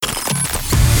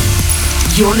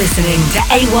You're listening to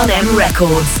A1M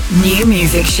Records New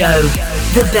Music Show.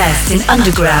 The best in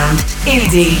underground,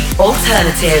 indie,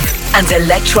 alternative, and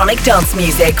electronic dance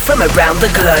music from around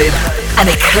the globe. An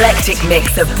eclectic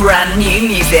mix of brand new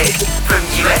music from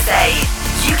USA,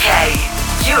 UK,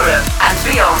 Europe, and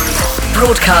beyond.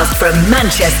 Broadcast from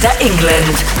Manchester,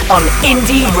 England on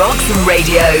Indie Rocks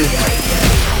Radio.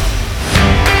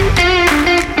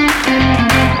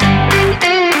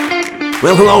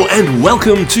 Well, hello and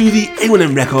welcome to the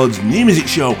A1M Records New Music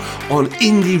Show on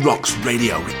Indie Rocks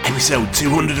Radio, episode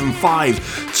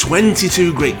 205.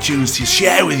 22 great tunes to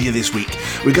share with you this week.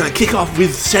 We're going to kick off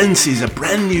with Senses, a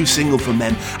brand new single from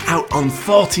them out on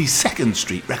 42nd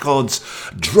Street Records,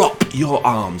 Drop Your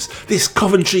Arms. This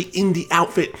Coventry indie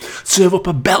outfit serve up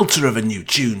a belter of a new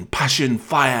tune, passion,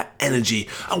 fire, energy,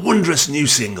 a wondrous new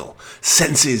single.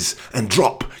 Senses and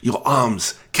Drop Your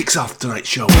Arms kicks off tonight's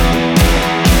show.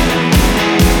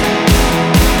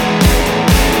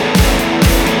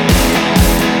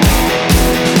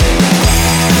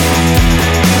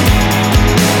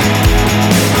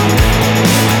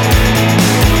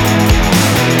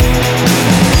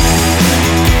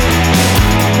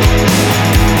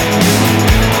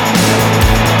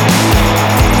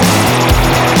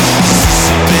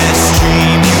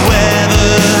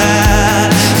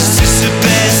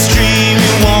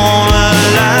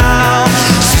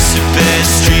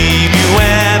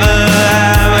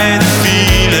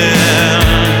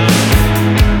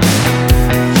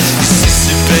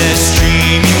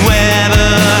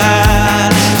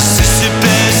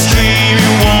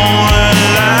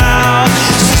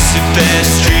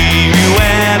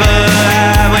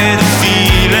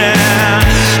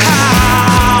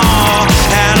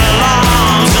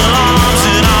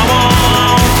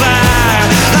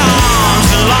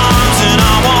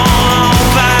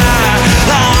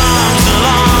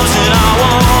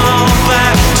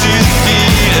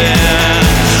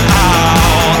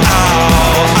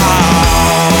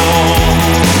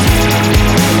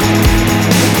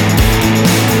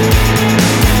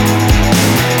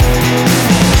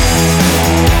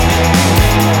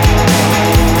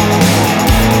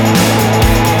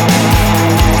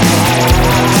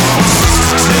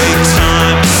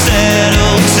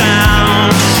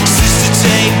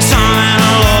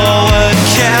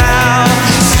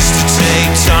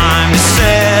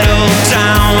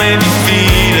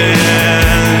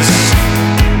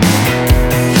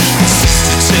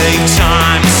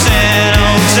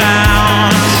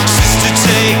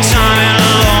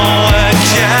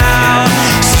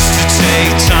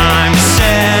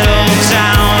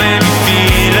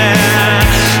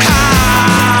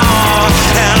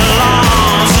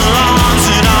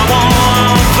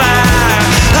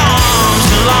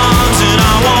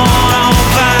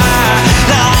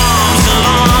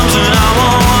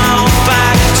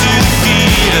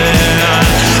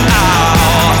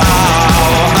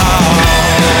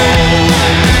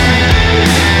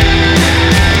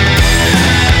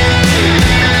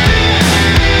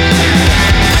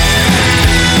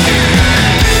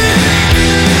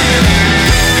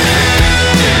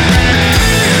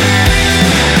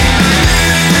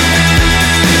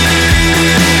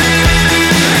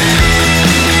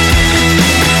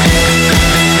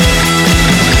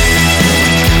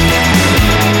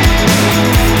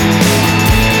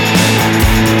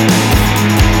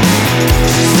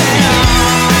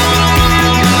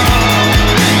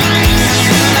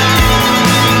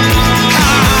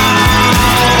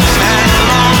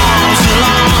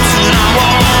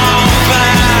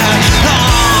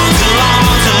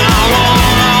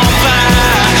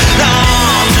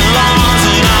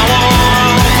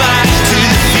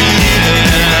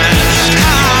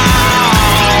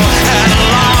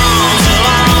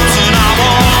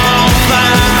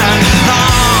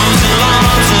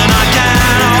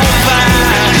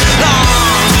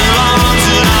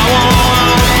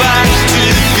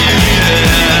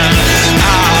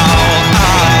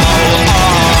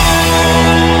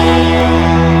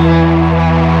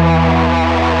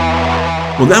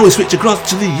 Well, now we switch across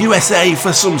to the USA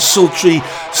for some sultry,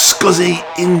 scuzzy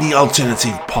indie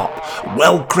alternative pop,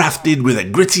 well crafted with a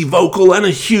gritty vocal and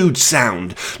a huge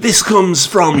sound. This comes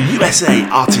from USA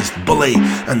artist Bully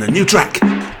and the new track,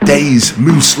 Days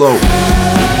Move Slow.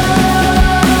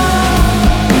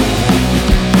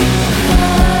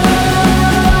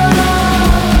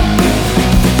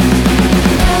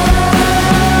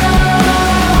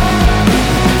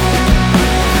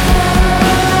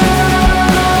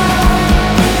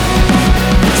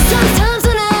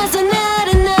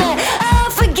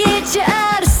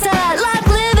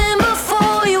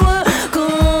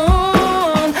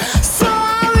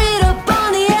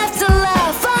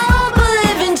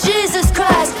 Jesus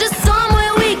Christ.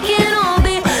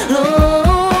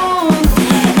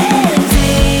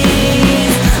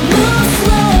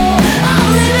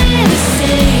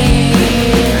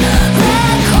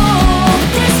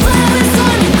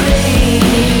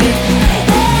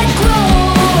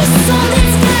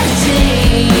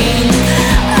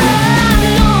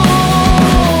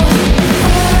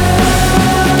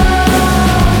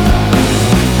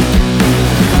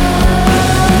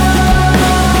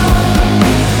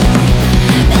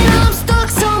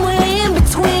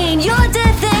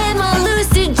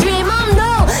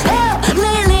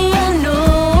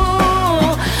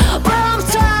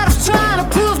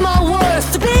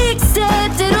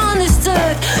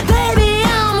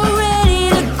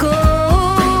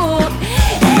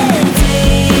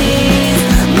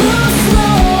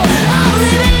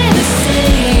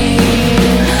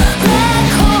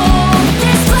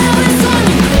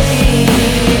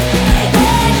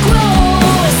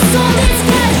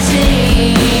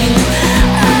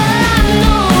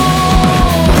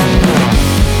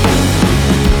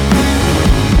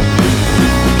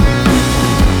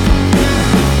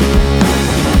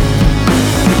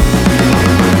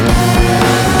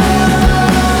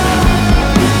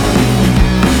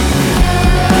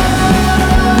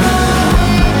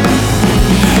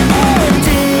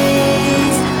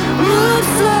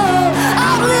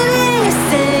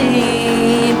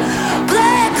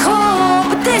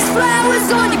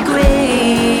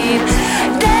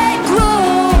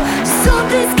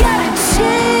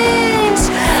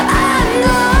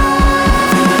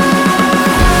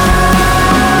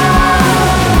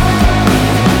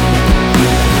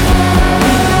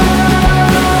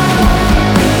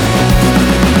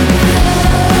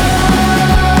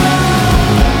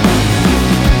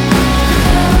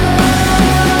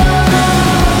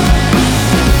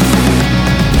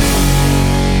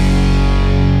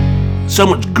 So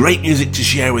much great music to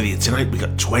share with you tonight. We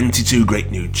got 22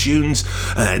 great new tunes.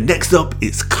 Next up,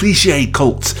 it's Cliche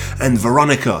Cult and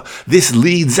Veronica. This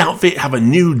Leeds outfit have a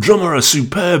new drummer, a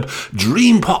superb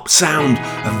dream pop sound,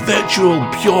 a virtual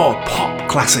pure pop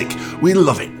classic. We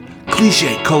love it.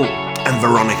 Cliche Cult and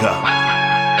Veronica.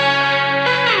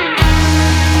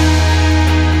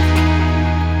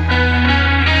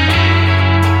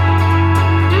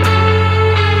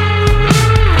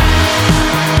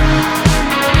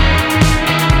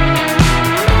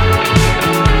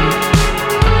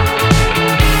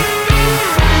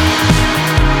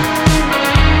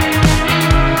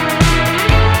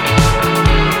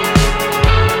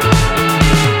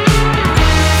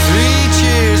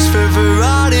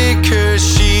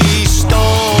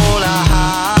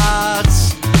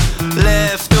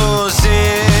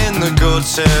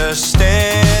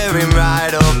 Staring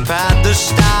right up at the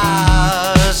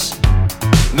stars.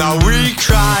 Now we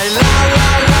cry la la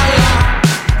la la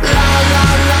la la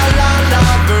la la la.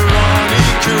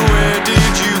 Veronica, where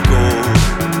did you go?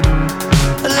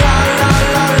 La la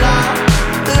la la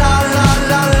la la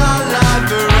la la la.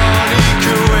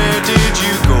 Veronica, where did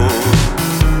you go?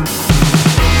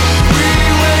 We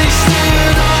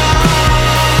wasted all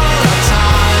our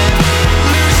time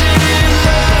losing in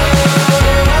love.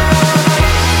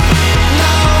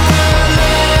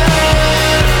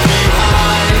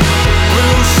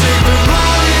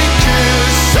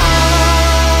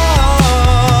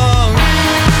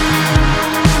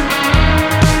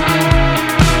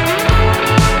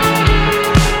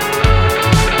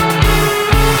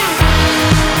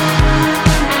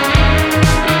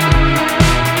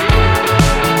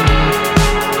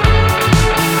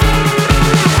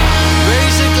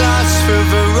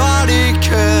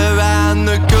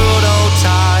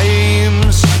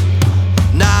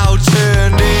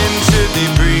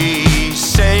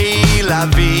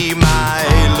 Be my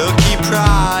lucky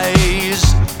prize.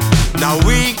 Now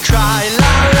we cry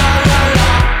la la la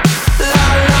la la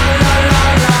la la la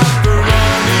la.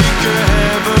 Veronica,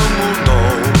 heaven will know.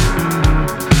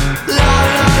 La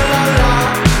la la la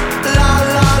la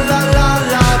la la la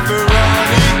la.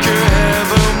 Veronica,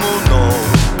 heaven will know.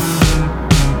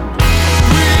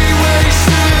 We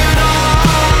wasted all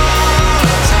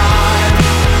our time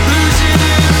losing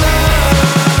in love.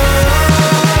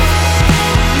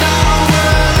 Now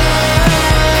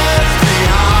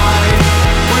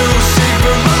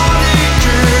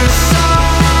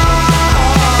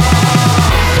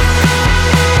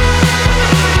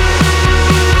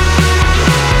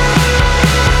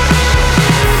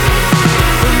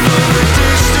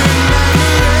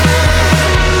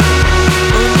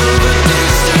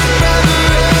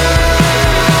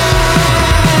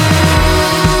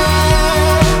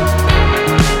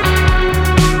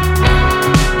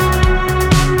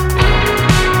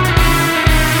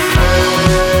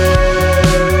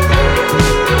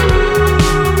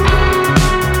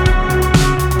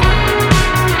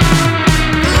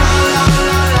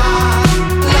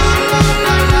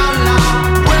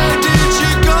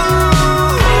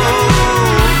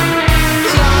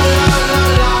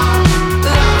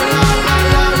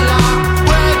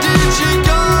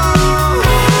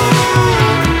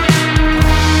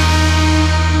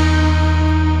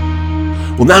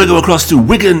We'll now go across to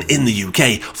Wigan in the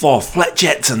UK for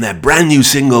Fletchettes and their brand new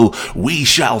single, We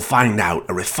Shall Find Out,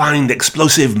 a refined,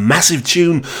 explosive, massive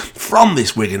tune from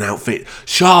this Wigan outfit.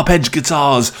 Sharp-edged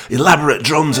guitars, elaborate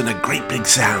drums and a great big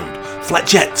sound.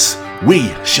 Fletchettes,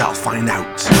 We Shall Find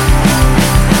Out.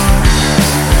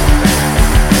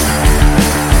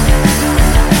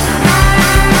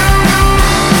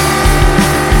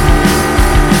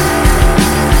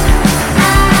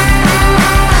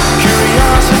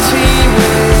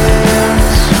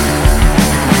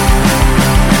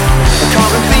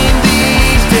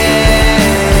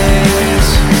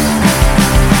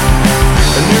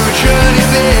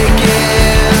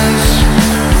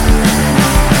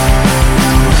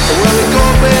 Well, we go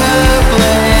in a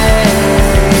place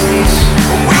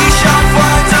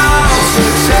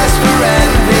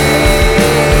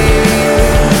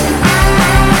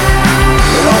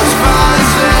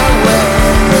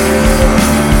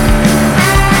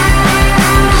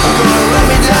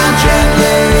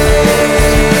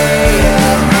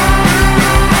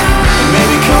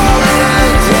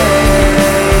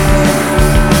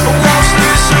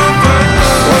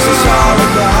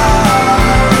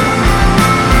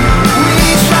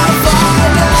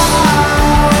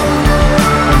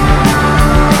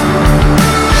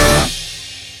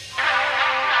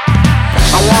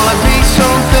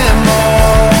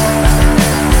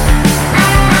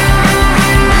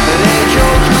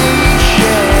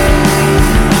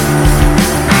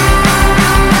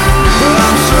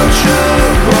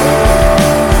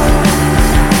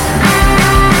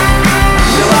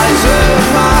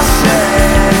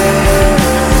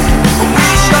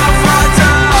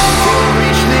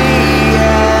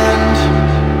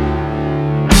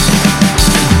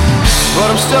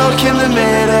stuck in the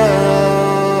middle.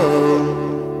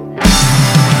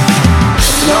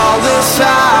 And all this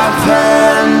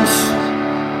happened.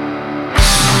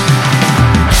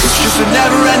 It's just a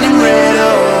never-ending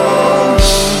riddle.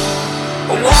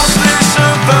 What's this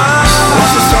about?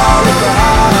 What's this all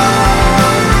about?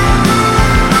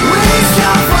 We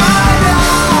shall find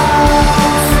out.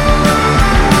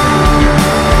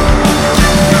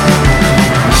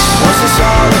 What's this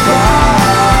all about?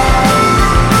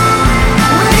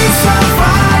 We shall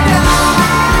find out.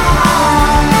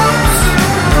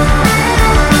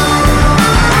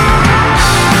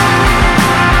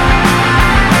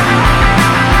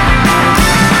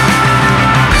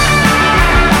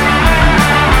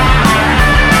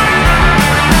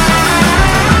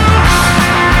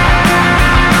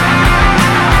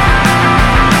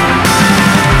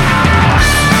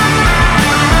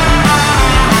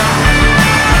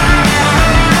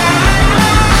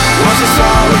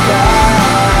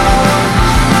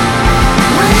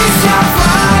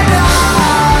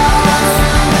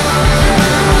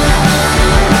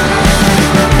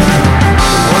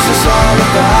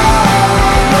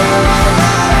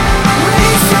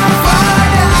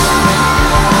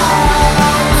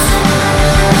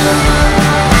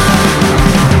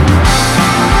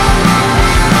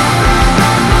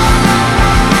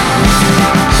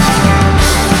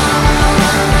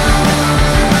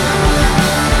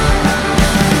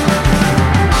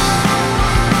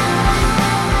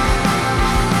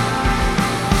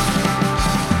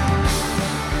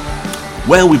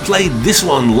 Well, we played this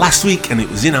one last week and it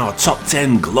was in our top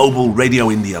 10 Global Radio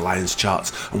Indie Alliance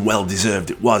charts, and well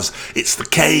deserved it was. It's the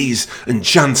K's and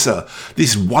Chancer.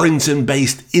 This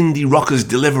Warrington-based indie rockers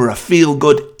deliver a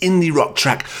feel-good indie rock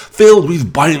track filled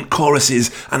with buoyant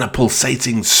choruses and a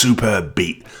pulsating superb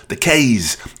beat. The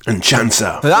K's and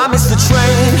Chancer. I missed the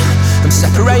train, I'm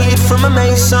separated from my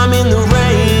mates, I'm in the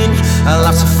rain. I'll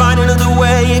have to find another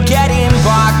way of getting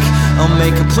back. I'll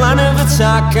make a plan of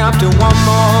attack after one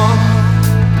more.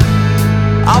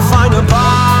 I'll find a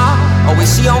bar,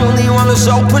 always the only one that's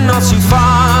open, not too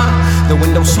far. The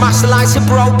window smashed, the lights are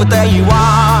broke, but there you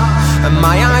are. And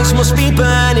my eyes must be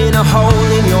burning a hole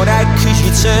in your head, cause you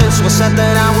turned to a said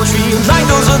that I was real. Like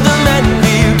those other men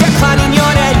do, get clad in your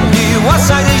head, do. What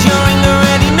size is your ring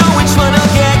already? Know which one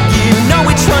I'll get you, know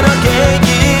which one I'll get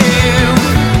you.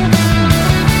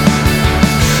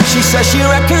 She says she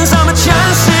reckons I'm a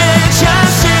chance it,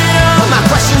 all my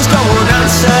questions go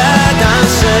unanswered,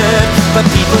 answered. But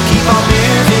people keep on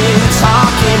moving,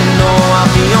 talking, no,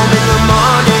 I'll be home in the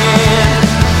morning.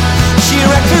 She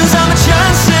reckons I'm a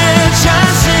chance it,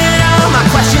 all my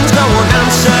questions go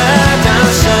unanswered,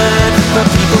 answered. But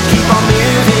people keep on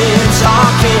moving,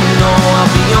 talking, no,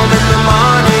 I'll be home in the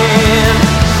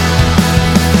morning.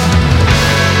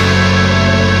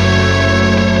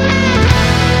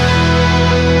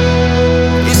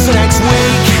 It's the next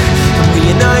week, and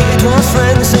reunited with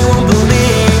friends, they won't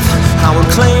believe how I'm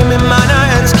claiming my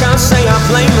hands, can't say I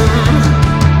blame them.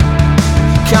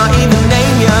 Can't even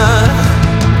name ya.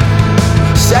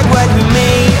 Said where we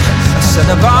meet, I said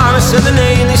the bar, I said the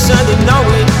name, they said they know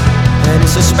it. And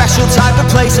it's a special type of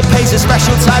place, it pays a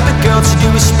special type of girl to do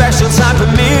a special type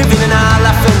of moving. And I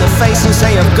laugh in the face and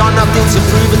say I've got nothing to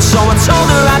prove. And so I told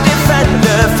her I'd defend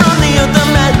her from the other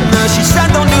men. She said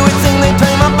don't do a thing, they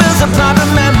pay my bills, are private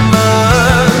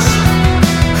members.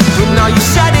 But now you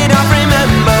said it, I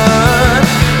remember.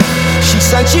 She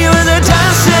said she was a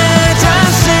dancer,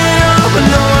 but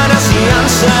no one has the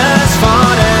answers for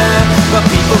her. But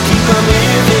people keep on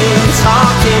moving,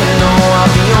 talking, no,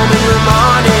 I'll be home in the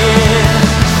morning.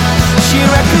 She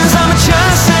reckons I'm a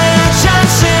chance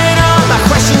it, all my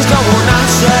questions go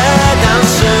unanswered,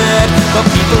 answered. But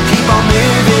people keep on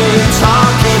moving,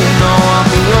 talking, no, I'll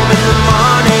be home in the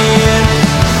morning.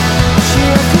 She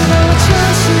reckons I'm a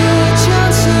chance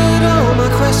it, all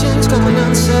my questions go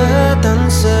unanswered,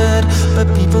 answered. But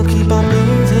people keep on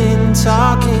moving,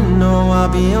 talking, no,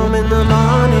 I'll be home in the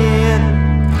morning.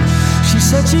 She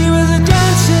said she was a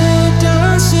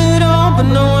dancer, all, but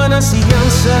no one has the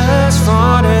answers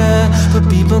for her. But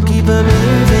people keep on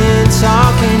moving,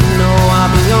 talking, no,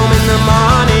 I'll be home in the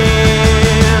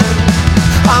morning.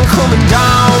 I'm coming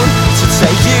down to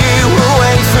take you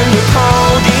away from your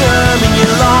podium and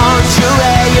your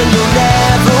lingerie, and you'll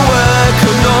never work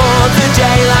another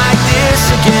day like this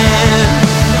again.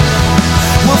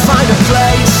 We'll find a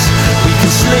place, we can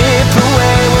slip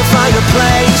away, we'll find a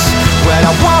place where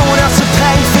I won't have to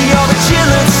pay for your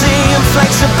agility and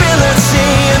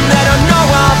flexibility, and then I know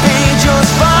I'll be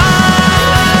just fine.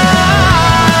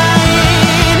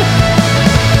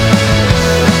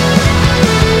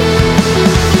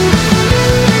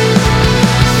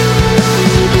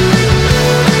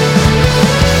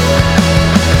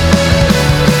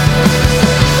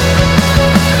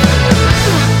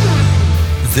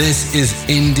 This is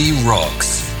Indie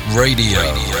Rocks Radio.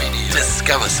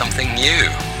 Discover something new.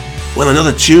 Well,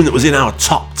 another tune that was in our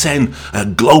top 10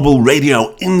 Global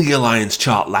Radio Indie Alliance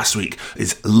chart last week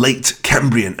is Late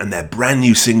Cambrian and their brand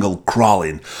new single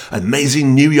Crawling.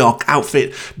 Amazing New York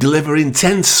outfit delivering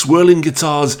 10 swirling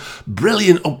guitars,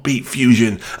 brilliant upbeat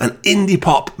fusion and indie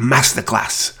pop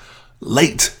masterclass.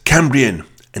 Late Cambrian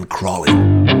and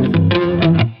Crawling.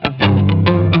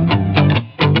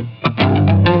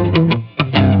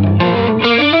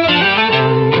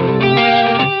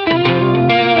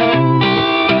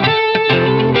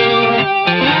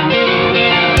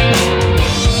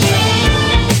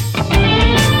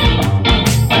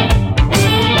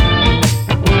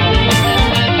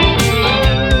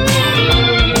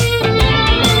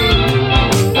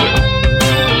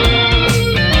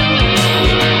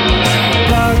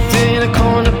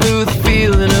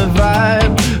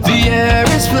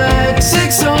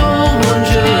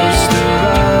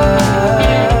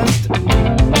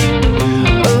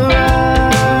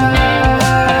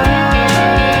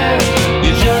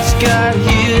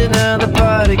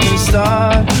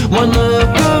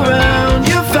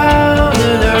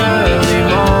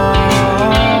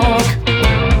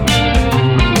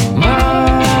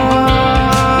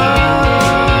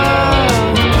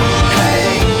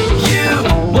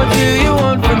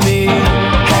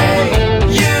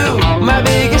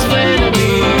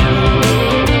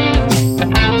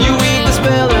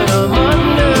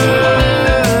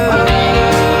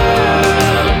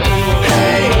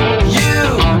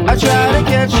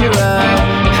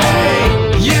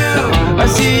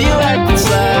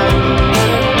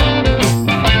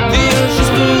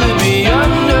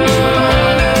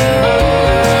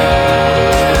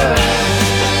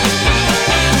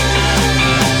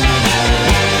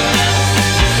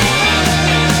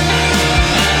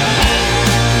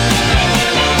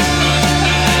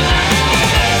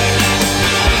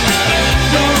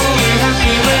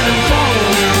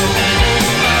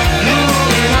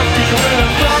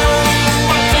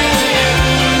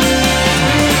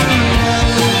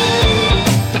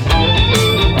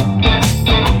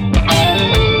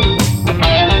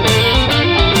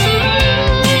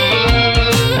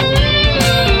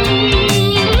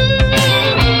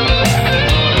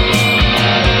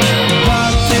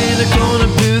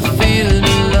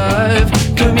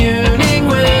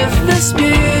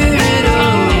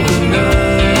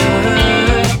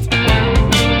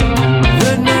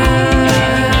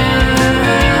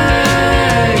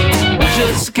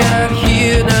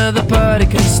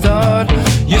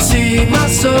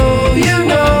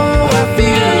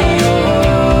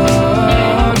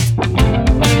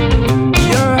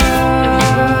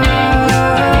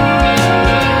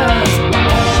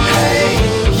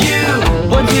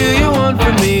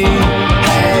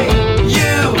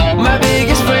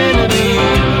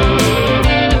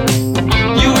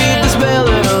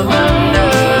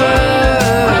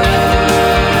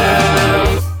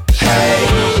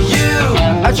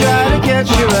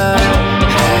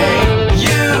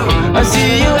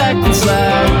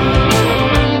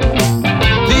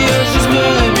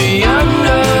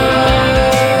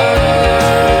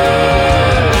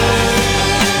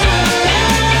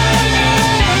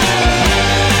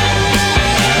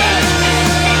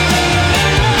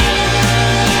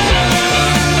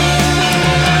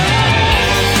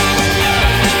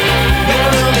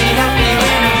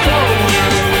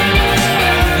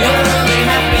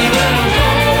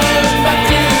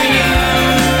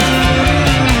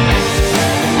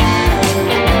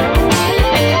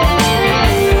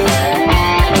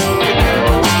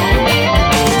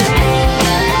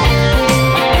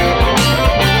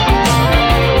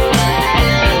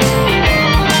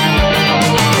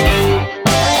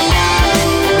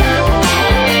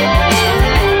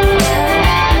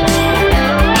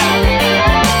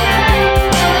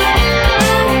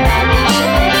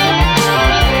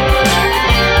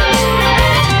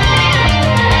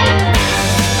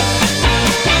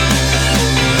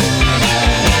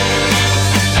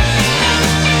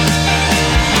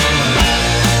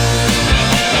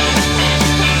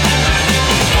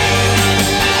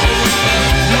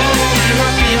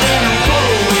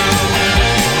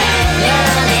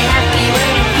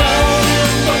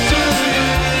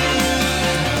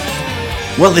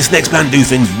 Well, this next band do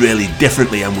things really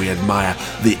differently and we admire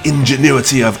the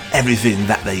ingenuity of everything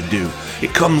that they do.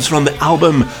 It comes from the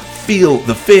album Feel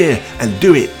the Fear and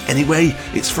Do It Anyway.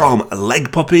 It's from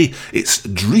Leg Puppy. It's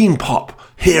Dream Pop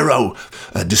Hero,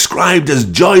 described as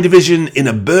Joy Division in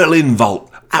a Berlin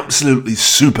vault. Absolutely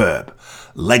superb.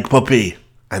 Leg Puppy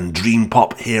and Dream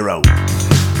Pop Hero.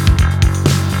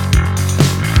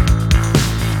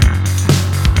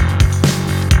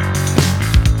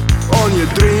 je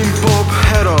dream pop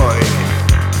heroj.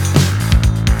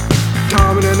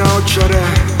 Tamne naočare,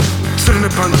 crne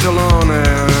pantalone,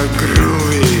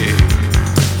 groovy.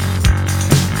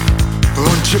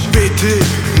 On će biti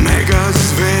mega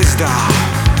zvezda.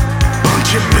 On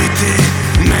će biti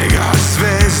mega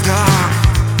zvezda.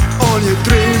 On je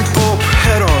dream pop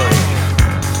heroj.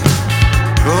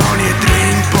 On je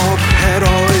dream pop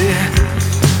heroj.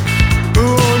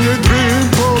 On je dream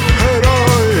pop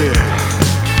heroj.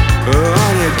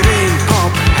 On je dream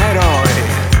pop heroj.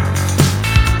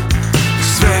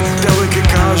 Sve devojke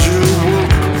kažu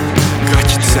whoop,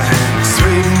 gaćice.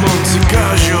 Svi momci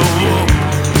kažu whoop,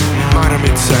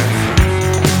 maramice.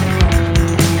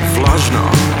 Vlažno.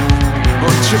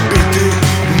 On će biti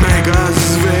mega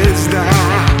zvezda.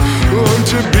 On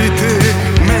će biti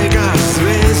mega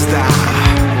zvezda.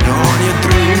 On je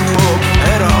dream pop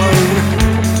heroj.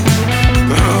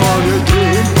 On je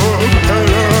dream pop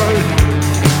heroj.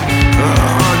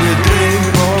 On je dream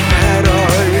pop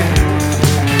heroj.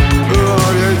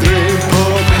 On je dream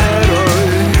pop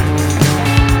heroj.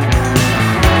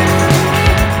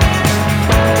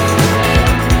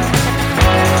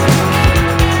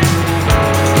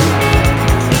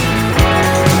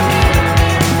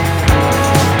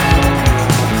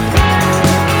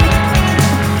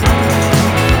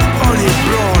 On je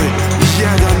broj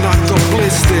jedan na top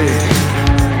listi.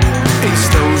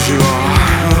 Insta uživa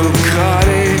u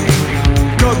kari.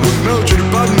 Kad mu Melčer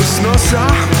padne s nosa,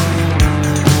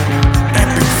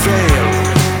 epic fail.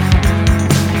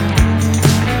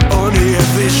 On je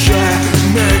više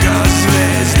mega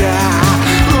zvezda.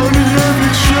 On je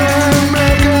više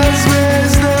mega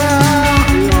zvezda.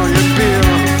 On je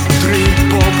bio dream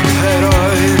pop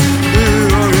heroj.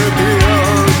 On je bio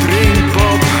dream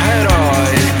pop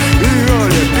heroj.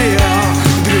 On je bio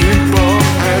dream pop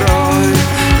heroj.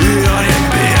 On je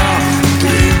bio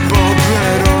dream pop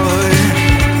heroj.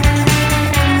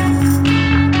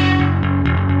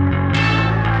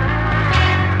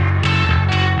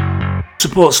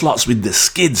 Support slots with the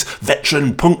Skids,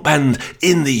 veteran punk band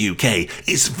in the UK.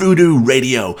 It's Voodoo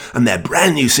Radio and their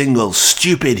brand new single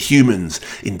Stupid Humans.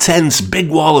 Intense big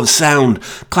wall of sound,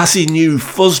 classy new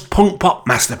fuzz punk pop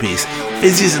masterpiece,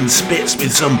 fizzes and spits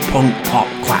with some punk pop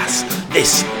class.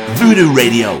 This Voodoo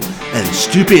Radio and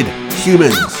Stupid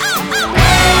Humans.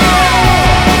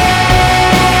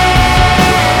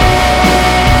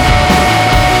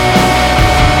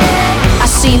 I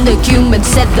seen the humans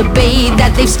said the bee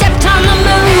that they've stepped on the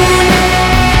moon.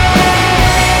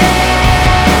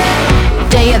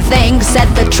 Day of things said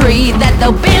the tree that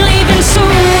they'll be leaving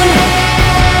soon.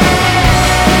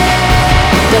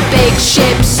 The big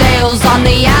ship sails on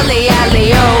the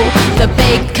alley-oh. The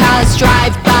big cars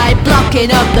drive by blocking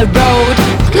up the road.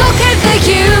 Look at the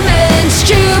humans,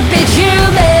 stupid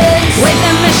humans, with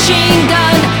a machine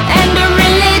gun and a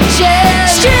religion.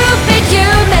 Stupid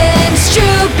humans,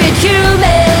 stupid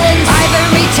humans,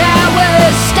 ivory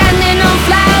towers standing on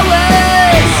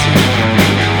flowers.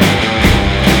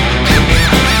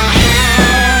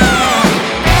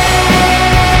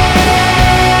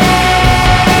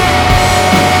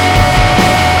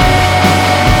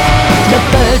 The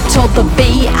bird told the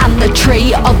bee and the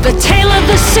tree of the tale of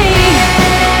the sea.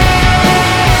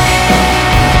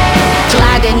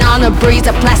 Gliding on a breeze,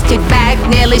 a plastic bag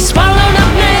nearly swallowed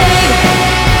up me.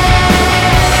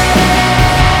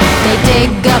 They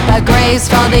dig up our graves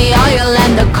for the oil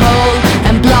and the coal,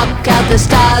 and block out the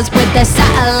stars with their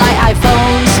satellite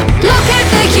iPhones. Look at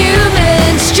the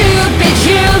humans, stupid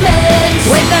humans,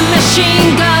 with a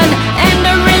machine gun and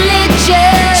a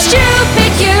religion.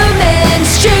 Stupid humans,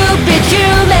 stupid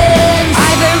humans,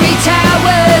 ivory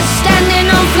towers standing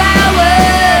on flowers.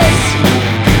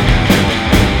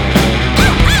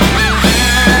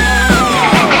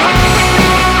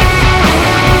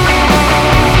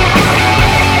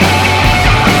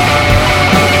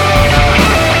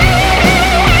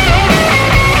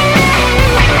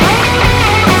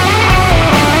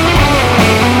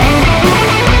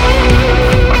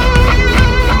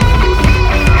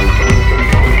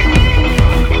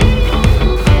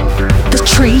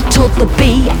 Tree told the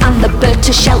bee and the bird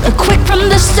to shelter quick from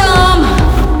the storm.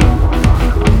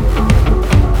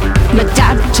 My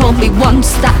dad told me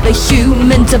once that the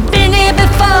humans have been here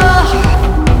before.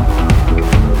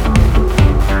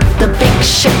 The big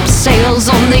ship sails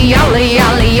on the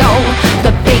alley-oh.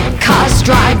 The big cars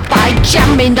drive by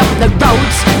jamming up the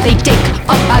roads. They dig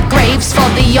up our graves for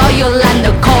the oil and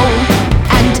the coal,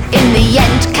 and in the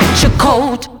end catch a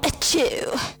cold. Achoo.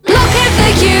 Look at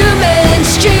the humans,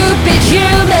 stupid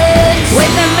humans,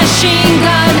 with a machine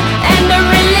gun and a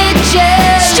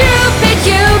religion. Stupid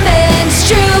humans,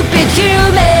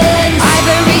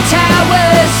 ivory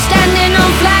towers standing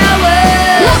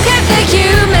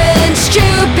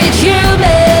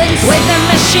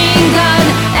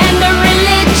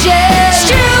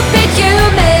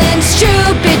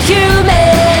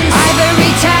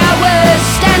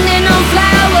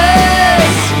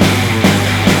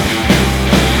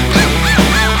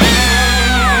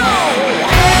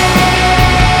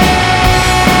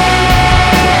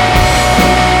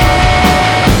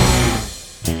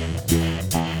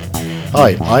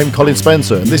Hi, I'm Colin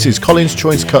Spencer, and this is Colin's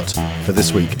Choice Cut for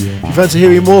this week. If you fancy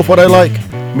hearing more of what I like,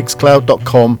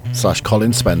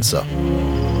 mixcloud.com/Colin Spencer.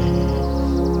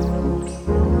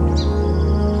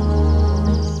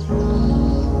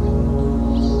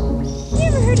 You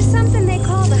ever heard of something they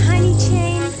call the honey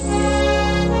chain?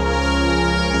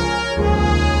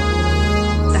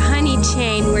 The honey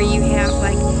chain, where you have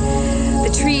like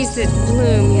the trees that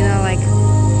bloom, you know, like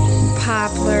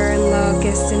poplar and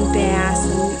locust and bass,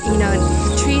 and you know,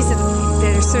 trees that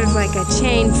are sort of like a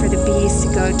chain for the bees to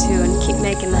go to and keep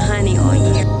making the honey all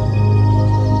year.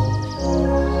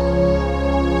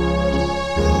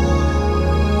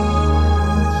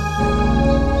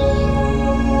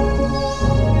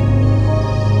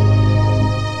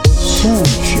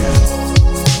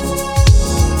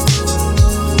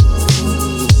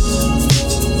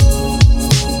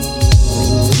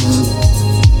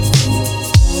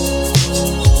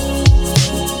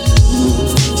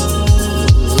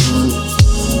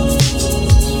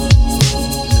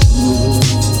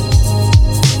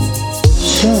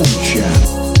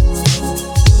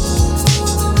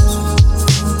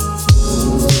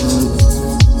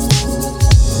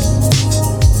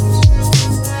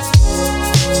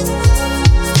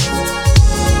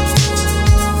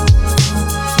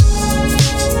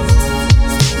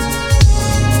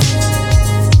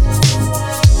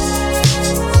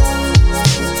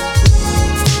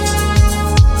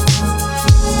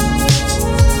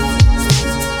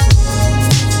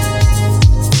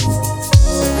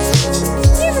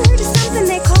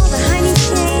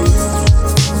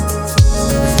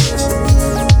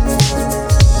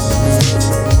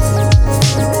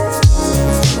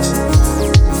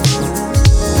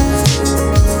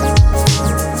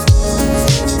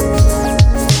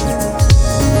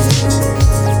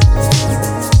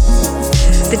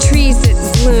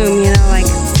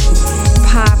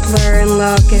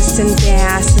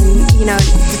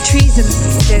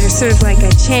 Sort of like a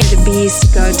chain the bees to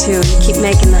go to and keep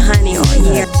making the honey all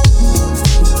year.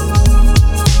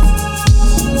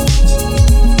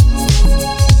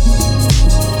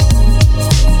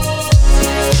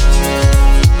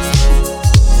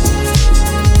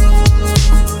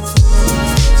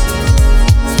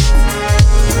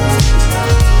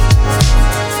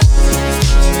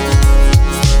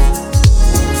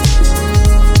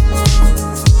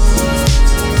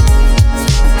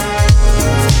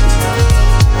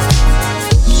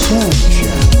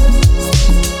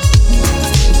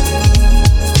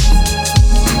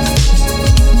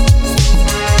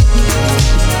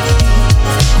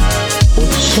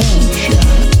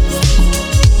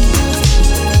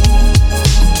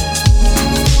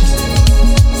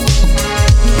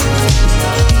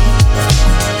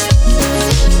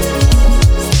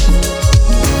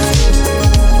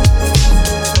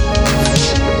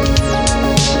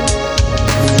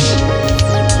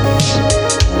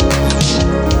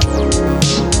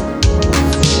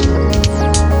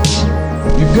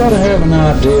 You've got to have an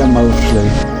idea mostly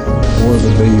where the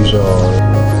bees are.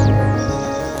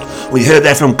 We heard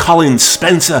there from Colin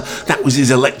Spencer. That was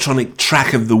his electronic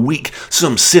track of the week.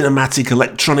 Some cinematic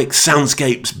electronic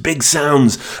soundscapes, big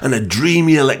sounds, and a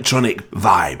dreamy electronic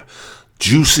vibe.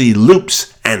 Juicy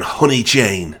Loops and Honey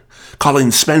Chain.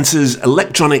 Colin Spencer's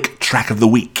electronic track of the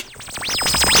week.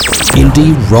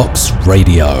 Indie Rocks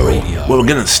Radio. Well, we're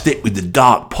going to stick with the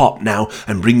dark pop now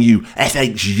and bring you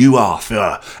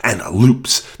FHUR and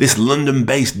Loops. This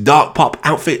London-based dark pop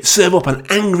outfit serve up an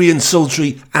angry and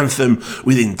sultry anthem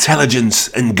with intelligence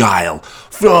and guile.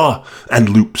 FHUR and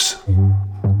Loops.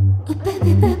 Oh,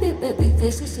 baby, baby, baby,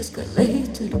 this is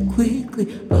escalated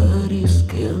quickly, but it's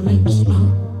killing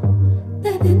slow.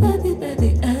 Baby, baby,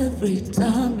 baby, every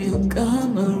time you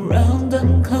come around,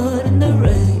 I'm caught in the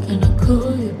rain. And I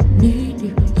call you, need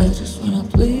you, I just wanna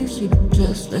please you,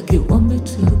 just like you want me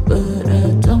to, but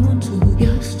I don't want to.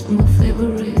 You're still my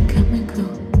favorite chemical,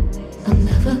 I'll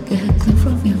never get clean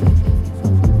from you.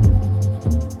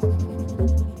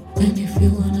 And if you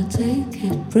wanna take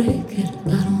it, break it, I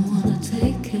don't wanna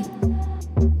take it.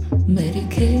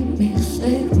 Medicate me,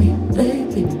 save me,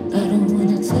 baby, I don't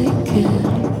wanna take it.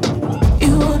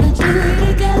 You wanna do it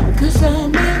again, 'cause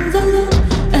I'm in the loop,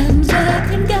 and I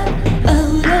can get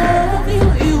out of you.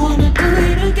 You wanna do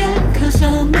it again, 'cause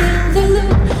I'm in the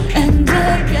loop, and I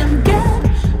can get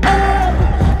out.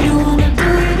 You wanna do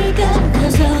it again,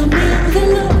 'cause I'm in the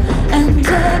loop, and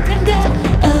I can get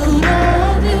out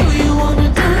of you. You wanna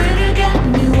do it again,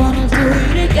 you wanna do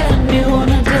it again, you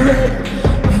wanna do it,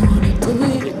 you wanna do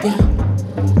it again.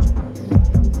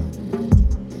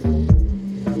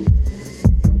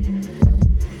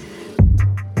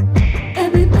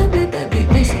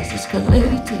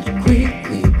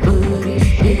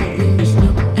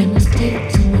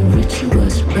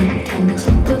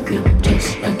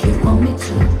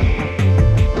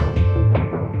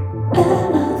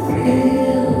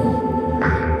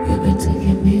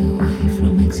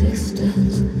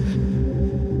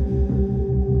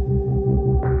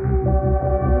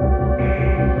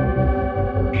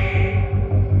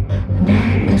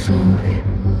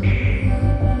 love you.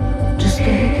 Just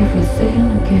take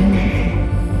everything again.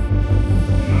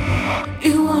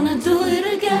 You wanna do it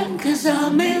again, 'cause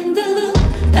I'm in the loop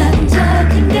and I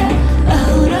can get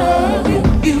out of you.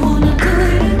 You wanna do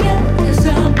it again, 'cause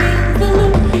I'm in the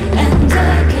loop and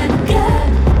I can get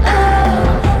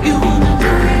out. You wanna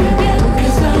do it again,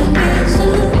 'cause I'm in the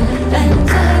loop and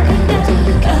I can get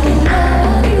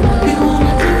out of you. You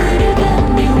wanna do it again,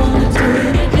 you wanna do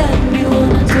it again, you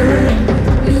wanna do it,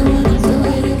 you wanna do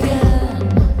it again.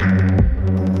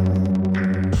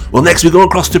 Well, next we go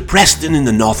across to Preston in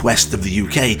the northwest of the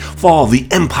UK for the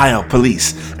Empire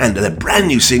Police and their brand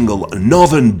new single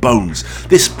Northern Bones.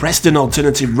 This Preston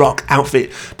alternative rock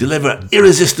outfit deliver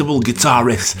irresistible guitar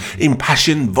riffs,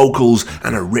 impassioned vocals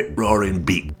and a rip-roaring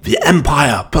beat. The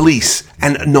Empire Police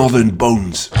and Northern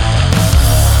Bones.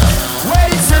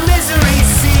 Weights and misery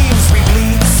seems we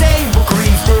bleed the same but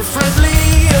grieve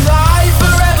differently. Alive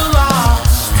forever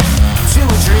lost to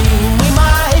a dream we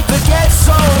might forget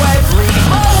so every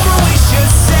moment we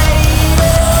should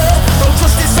savor. Though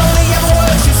justice only ever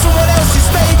works in someone else's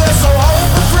favour, so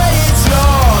hope and pray it's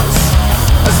yours.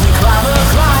 As we climb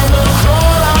and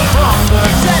crawl out from the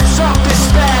depths of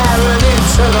despair and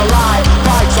into the light.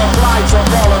 Fight or flight or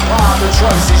fall apart, the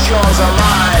choice is yours or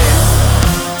mine.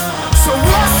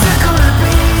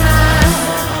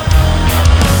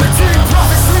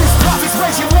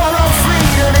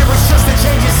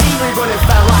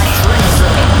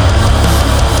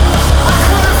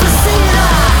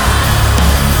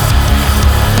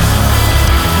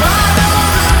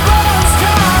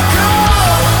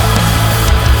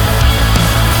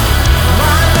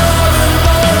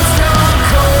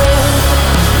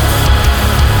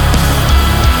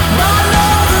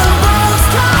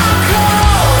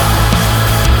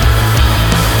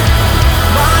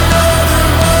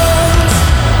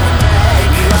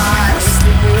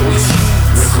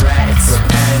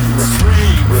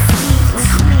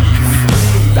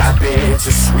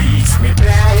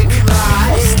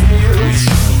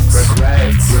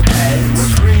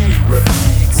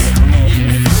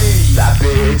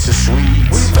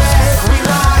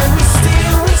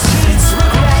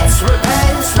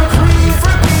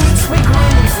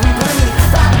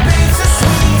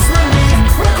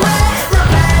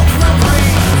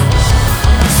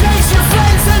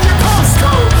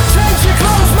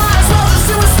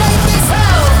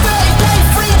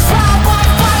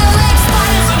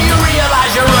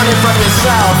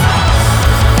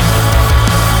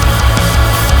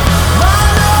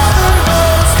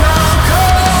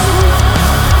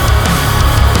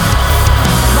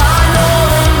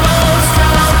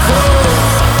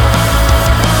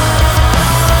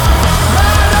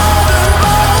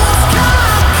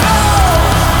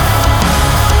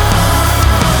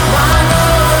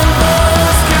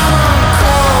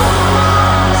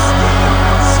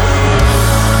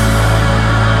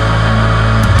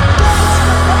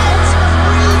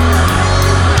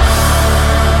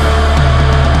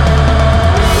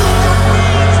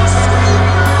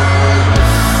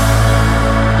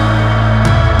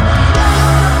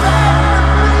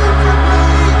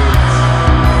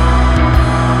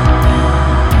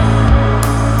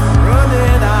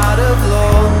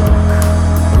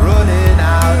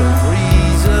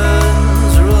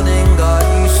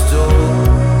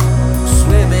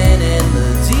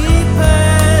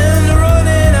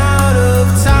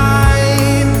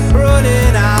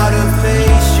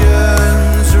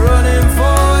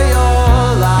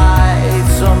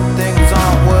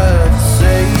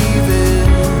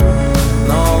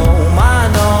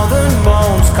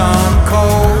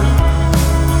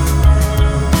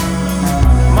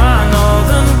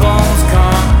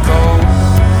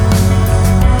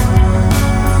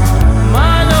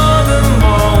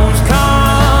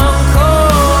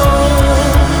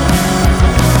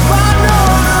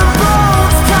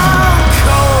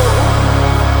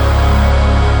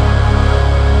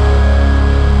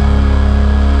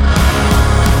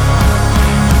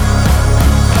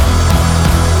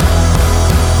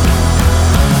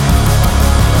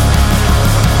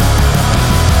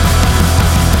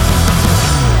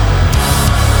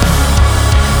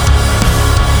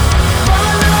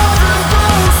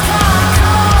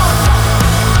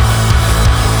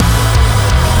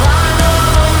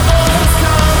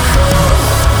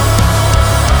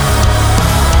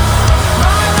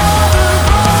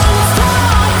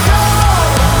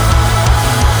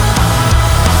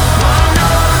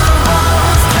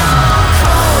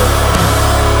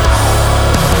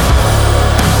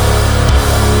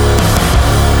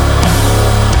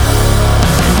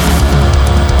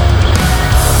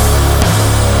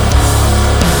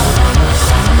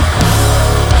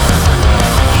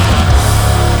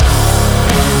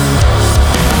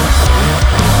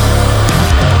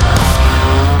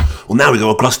 now we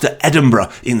go across to Edinburgh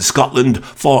in Scotland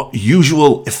for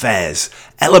Usual Affairs.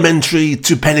 Elementary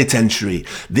to Penitentiary,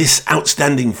 this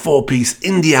outstanding four-piece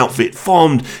indie outfit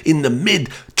formed in the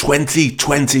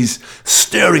mid-2020s.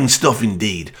 Stirring stuff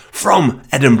indeed. From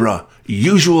Edinburgh,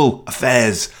 Usual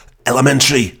Affairs,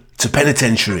 Elementary to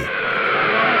Penitentiary.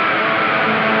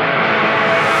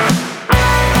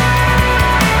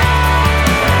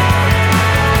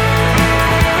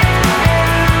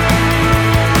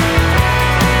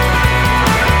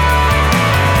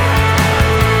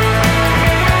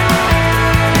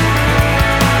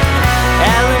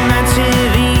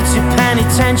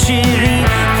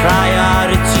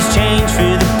 Priorities change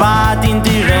for the bad in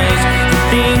the race. The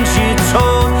things you're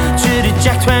told to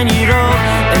reject when you're old,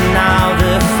 and now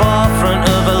the forefront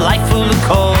of a life full of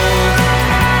cold.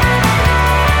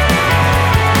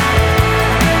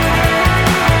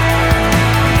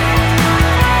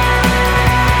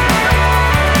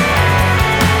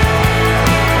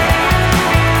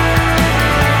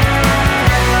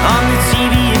 On the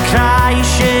TV you cry, your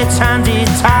shirt's handed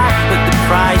tight, but the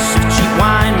price of cheap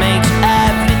wine makes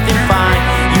everything fine.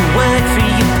 You work for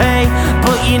your pay,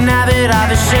 but you never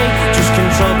have a say. Just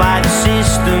controlled by the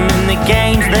system and the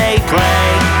games they play.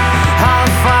 How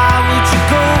far would you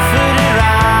go for the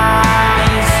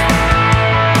rise?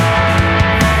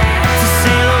 To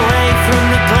sail away from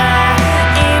the glare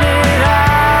in her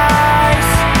eyes.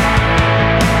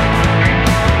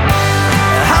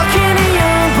 How can a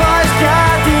young boy's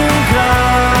garden grow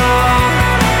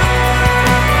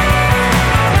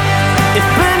if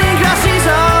burning grass is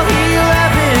all he'll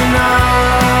ever know?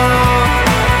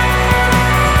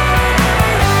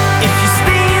 If you're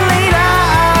staying late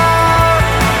out,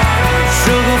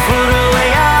 struggle for a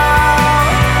way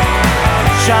out.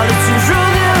 Charlatans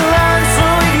rule the land, so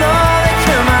ignore the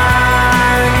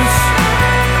commands.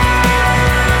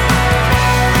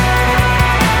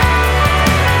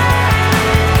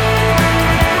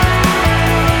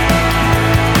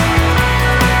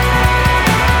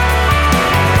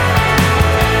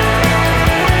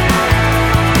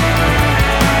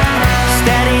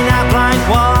 Staring at blank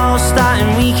walls,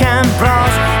 starting weekend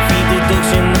brawls. Feed the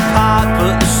ducks in the park,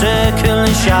 put the circle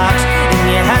and sharks. In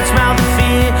your head smell the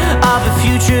fear of a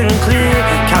future unclear.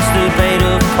 Cast a bait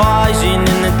of poison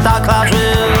in the dark clouds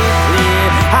will clear.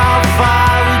 How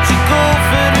far would you go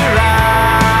for the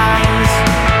rise?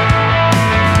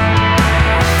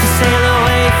 To sail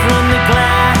away from the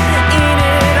glare in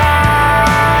her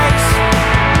eyes.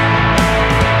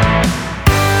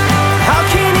 How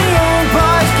can a young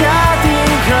boy's garden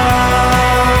grow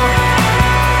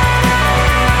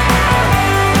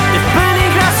if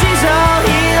burning grass is all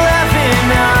he'll ever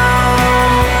know?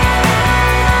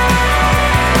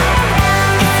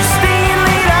 If you're staying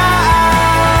late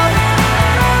out,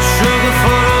 struggle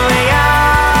for a way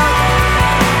out.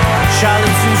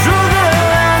 Charlatans rule the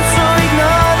land, so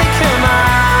ignore the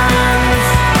commands.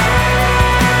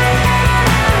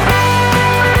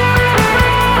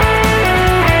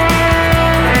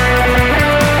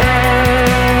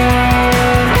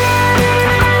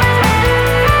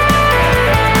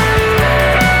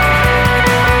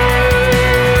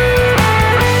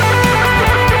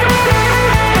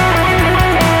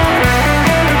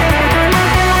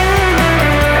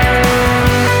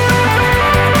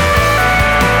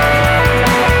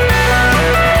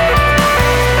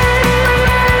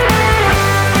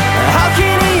 How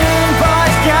can a young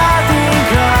boy's garden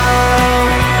grow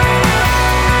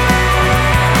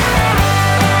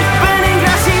if burning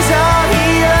grass is all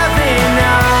he'll ever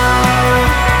know?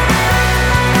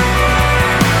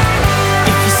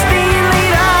 If you're staying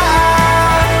late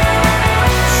out,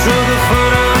 struggle for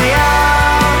a way out.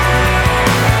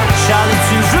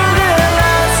 Charlatans rule the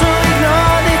land, so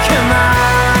ignore the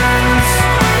commands.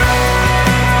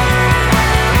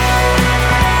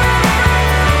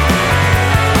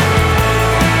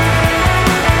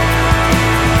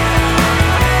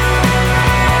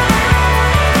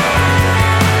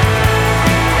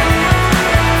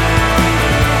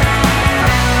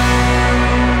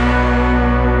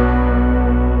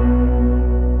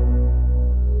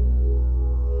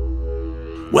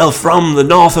 Well, from the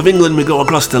north of England we go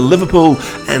across to Liverpool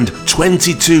and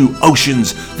 22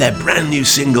 Oceans, their brand new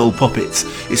single Puppets.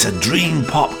 It's a dream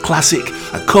pop classic,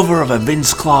 a cover of a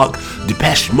Vince Clarke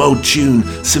Depeche Mode tune,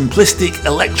 simplistic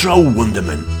electro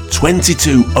wonderment.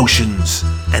 22 Oceans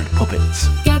and Puppets.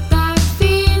 Get that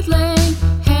feeling,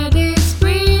 head is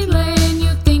reeling.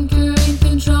 You think you're in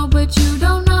control, but you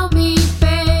don't know me,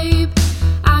 babe.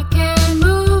 I can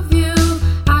move you,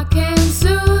 I can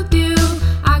soothe you,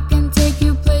 I can take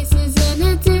you places in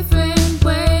a different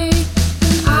way.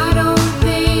 I don't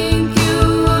think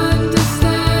you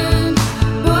understand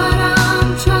what I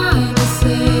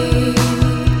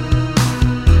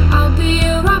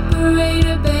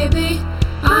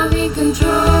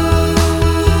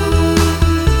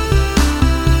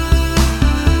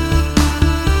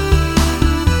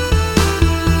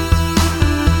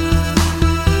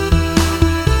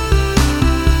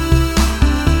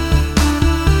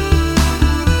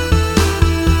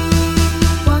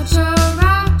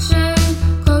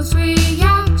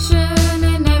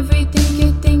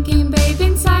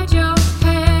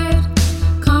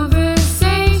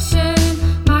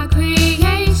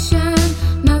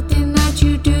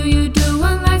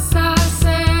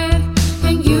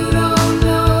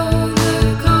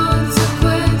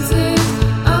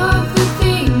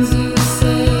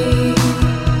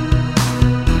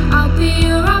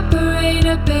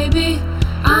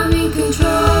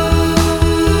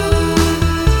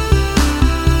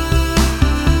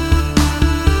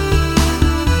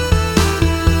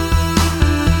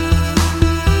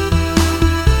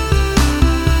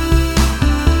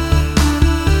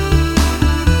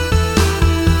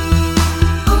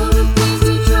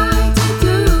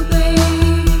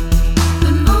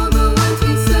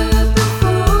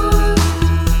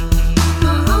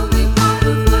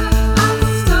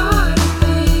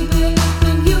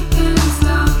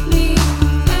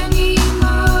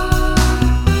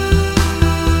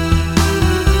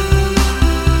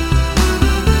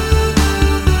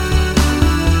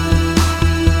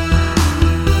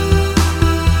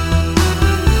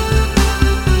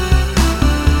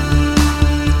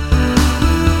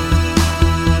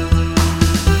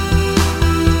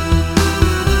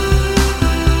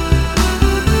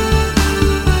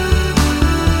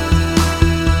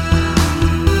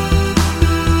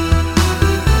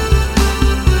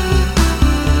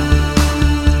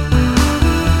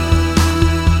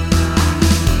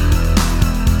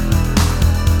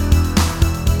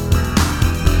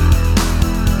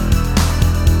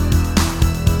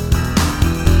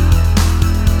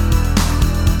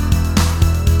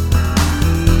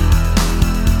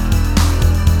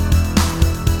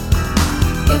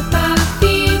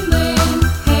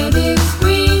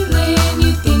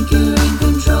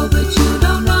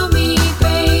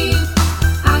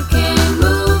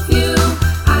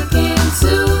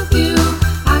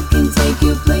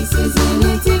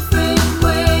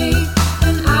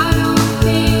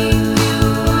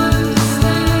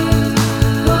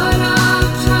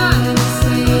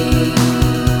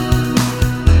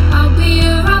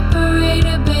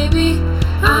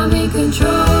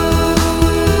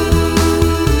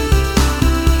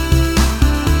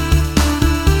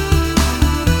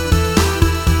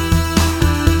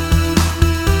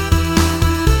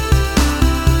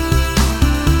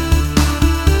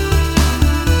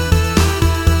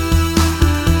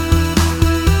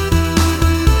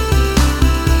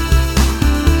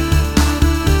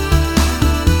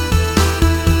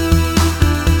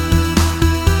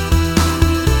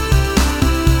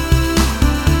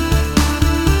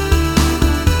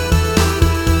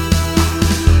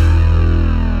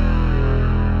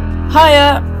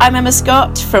Hiya, I'm Emma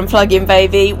Scott from Plug-in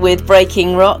Baby with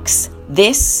Breaking Rocks.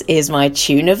 This is my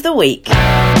tune of the week.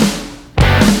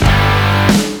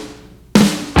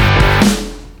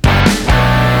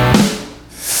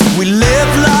 We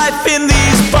live life in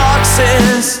these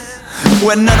boxes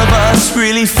where none of us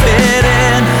really fit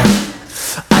in.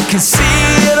 I can see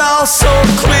it all so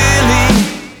clearly.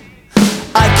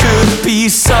 I could be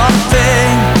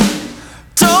something.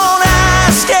 Don't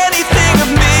ask anything of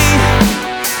me.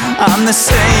 I'm the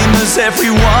same as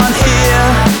everyone here,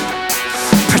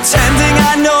 pretending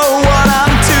I know what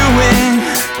I'm doing.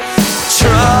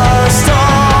 Trust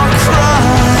or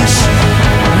crush.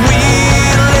 We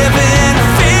live in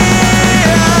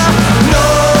fear. No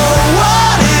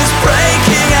one is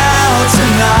breaking out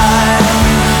tonight,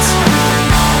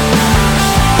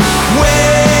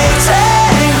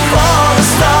 waiting for the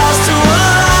stars to align.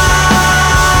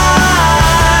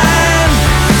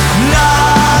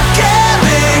 Not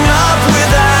giving up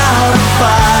without a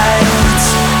fight.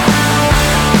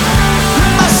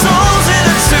 My soul's in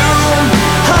a tomb,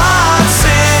 heart's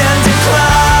in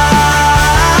decline.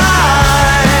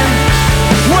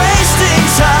 Wasting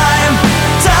time,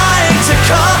 dying to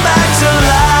come back to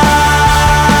life.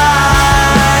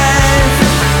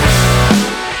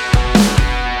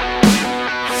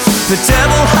 The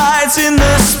devil hides in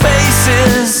the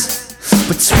spaces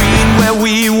between where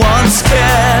we once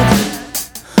cared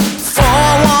for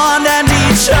one and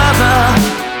each other,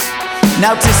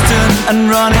 now distant and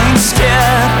running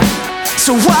scared.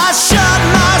 So I shut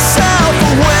myself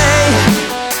away,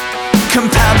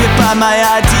 compounded by my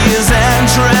ideas and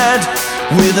dread,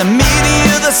 with a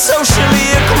media that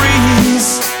socially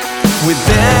agrees with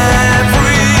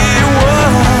every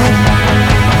word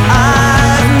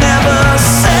I've never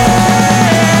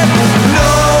said.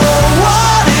 No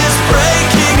one is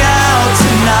breaking out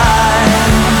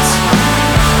tonight,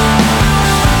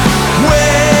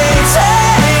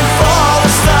 waiting for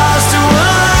the stars to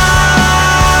align.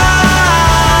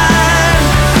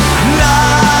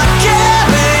 Not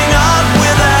giving up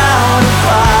without a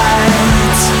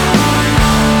fight.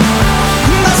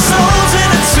 My soul's in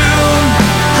a tomb,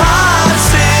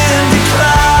 heart's in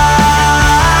decline.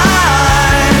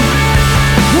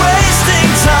 Wasting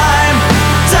time,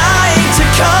 dying to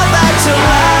come back to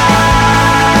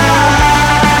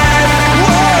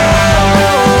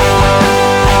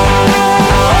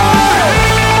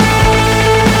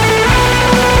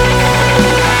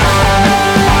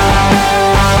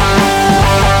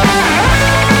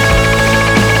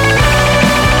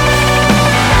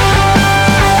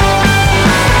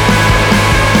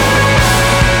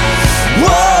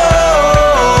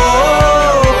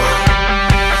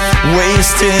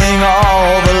wasting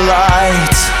all the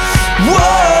light.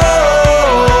 Whoa,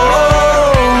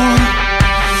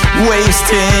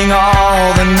 wasting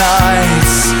all the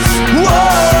nights.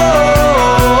 Whoa,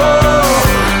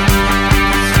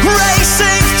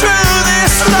 racing through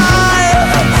this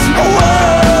life.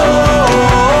 Whoa,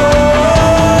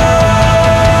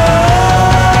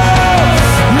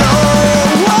 no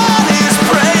one is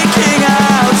breaking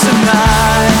out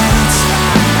tonight,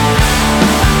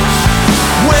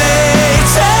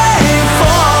 waiting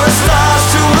for the stars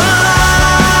to align.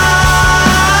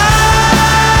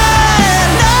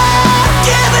 Not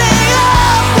giving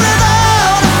up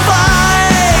without a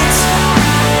fight.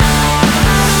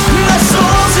 My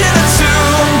soul's in a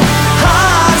tomb,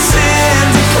 heart's in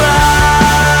decline.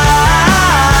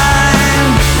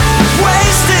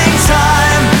 Wasting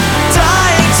time,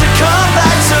 dying to come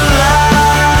back to life.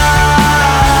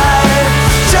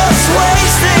 Just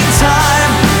wasting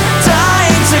time,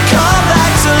 dying to come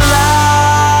back to life.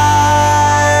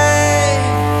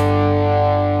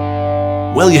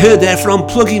 Well, you heard there from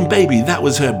Plug-in Baby. That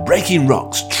was her Breaking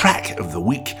Rocks track of the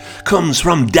week. Comes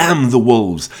from Damn the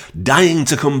Wolves, Dying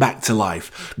to Come Back to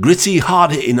Life. Gritty,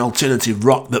 hard-hitting alternative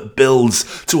rock that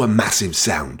builds to a massive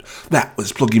sound. That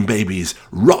was Plug-in Baby's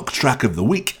rock track of the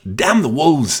week, Damn the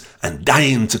Wolves and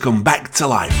Dying to Come Back to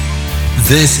Life.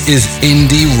 This is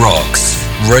Indie Rocks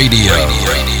Radio.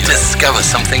 Discover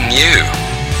something new.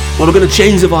 Well, we're going to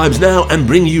change the vibes now and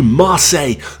bring you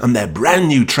Marseille and their brand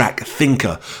new track,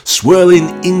 Thinker, swirling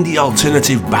indie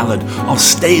alternative ballad of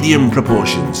stadium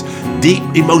proportions, deep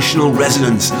emotional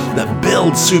resonance that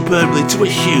builds superbly to a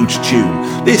huge tune.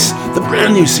 This, the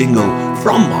brand new single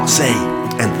from Marseille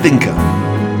and Thinker.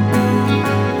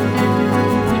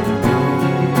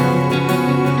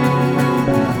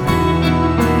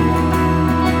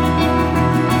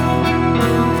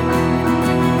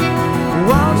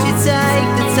 Won't you take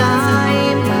the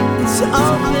time to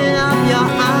open up your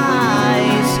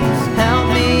eyes? Help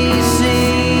me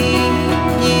see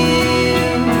you.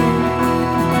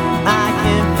 I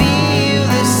can feel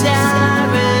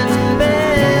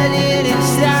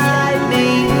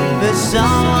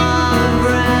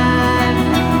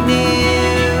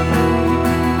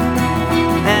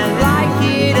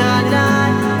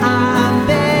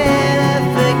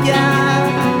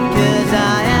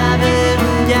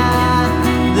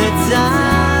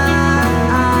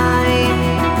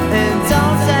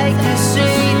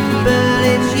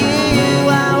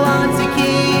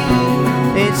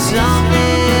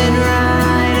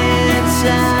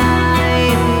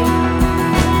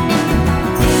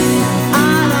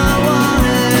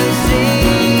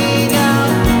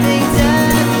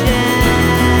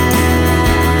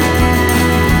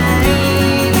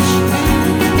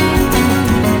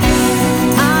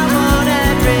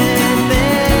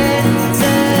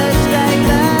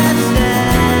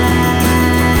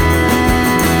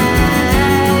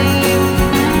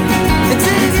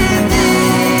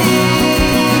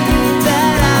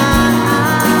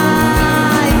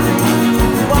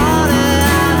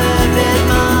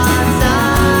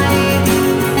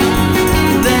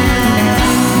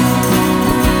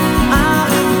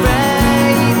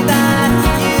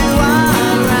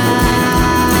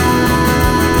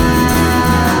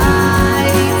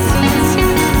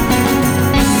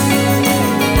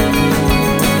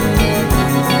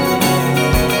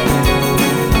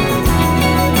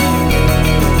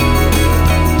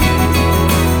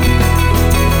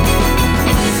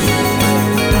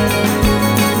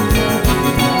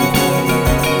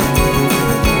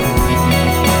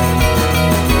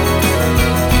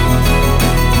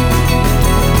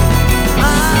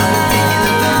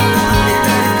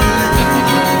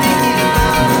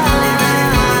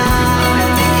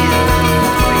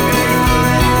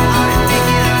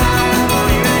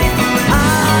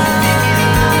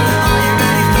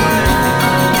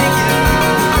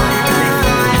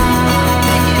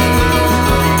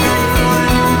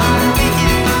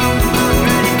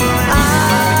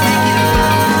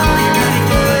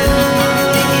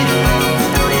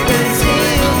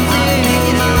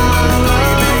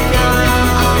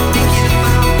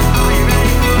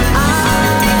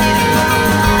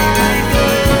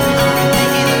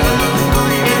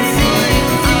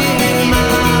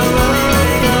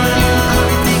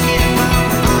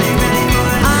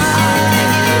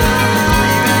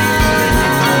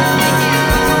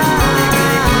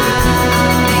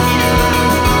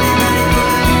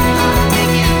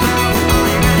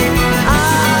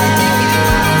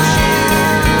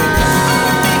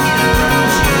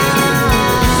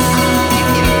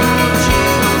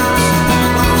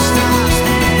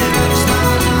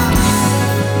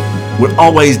We're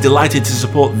always delighted to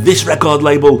support this record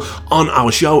label on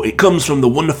our show. It comes from the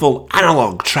wonderful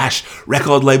Analog Trash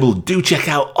record label. Do check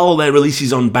out all their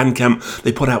releases on Bandcamp.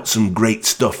 They put out some great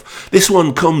stuff. This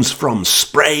one comes from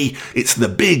Spray. It's The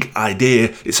Big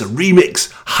Idea. It's a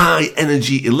remix, high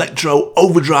energy electro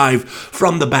overdrive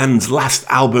from the band's last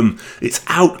album. It's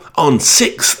out on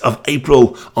 6th of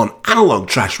April on Analog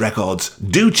Trash Records.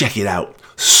 Do check it out.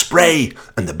 Spray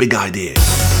and The Big Idea.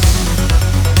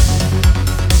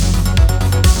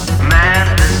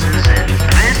 Man, this is it.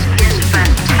 This is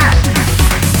fantastic.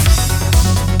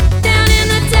 Down in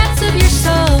the depths of your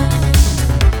soul,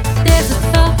 there's a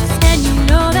thought, and you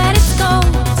know that it's gold.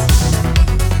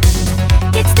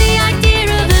 It's the idea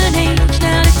of an age,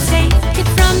 now to take it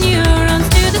from neurons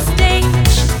to the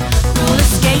stage. Roller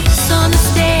skates on the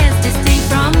stairs, distinct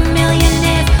from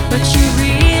millionaires, but you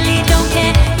really don't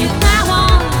care. You plow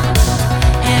on,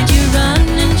 and you run,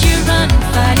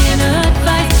 fighting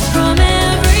advice from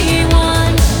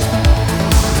everyone.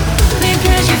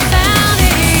 Because you found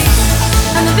it,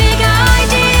 and the big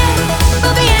idea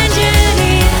for the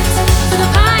engineers, for the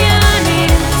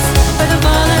pioneers, for the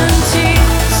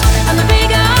volunteers. And the big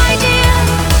idea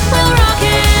will rock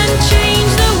and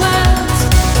change the world,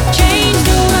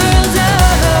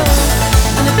 oh.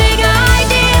 And the big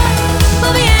idea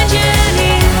for the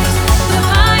engineers, for the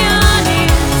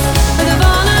pioneers, for the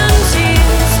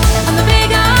volunteers. And the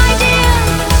big idea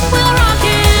will rock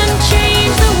and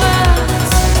change the world.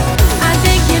 I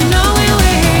think you know it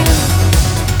will.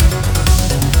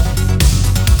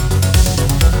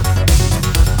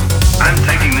 I'm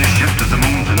taking this ship to the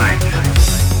moon tonight.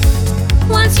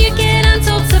 Once you get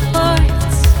untold support,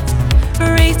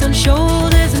 raised on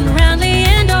shoulders and roundly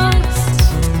endorsed.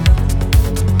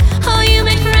 Oh, you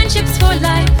make friendships for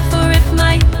life, or it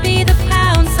might be the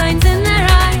pound signs in their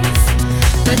eyes.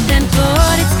 But then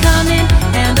thought it's coming,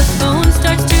 and the phone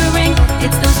starts to ring.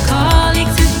 It's those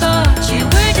colleagues who thought you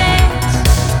were dead.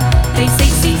 They say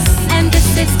cease and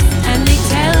desist, and they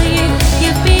tell you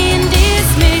you've been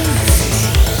dismissed.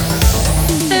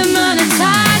 They're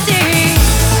monetizing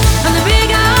on the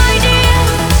big idea.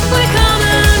 We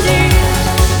commandeer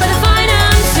for the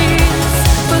finances,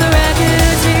 for the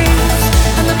records,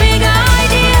 and the big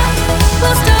idea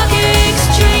will stock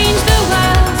exchange the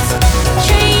world,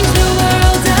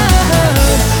 oh.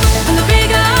 And the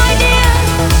big idea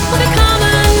will be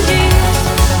commandeered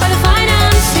by the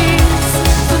finances,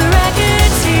 for the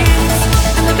records,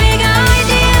 and the big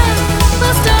idea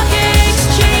will stock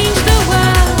exchange the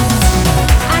world.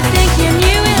 I think you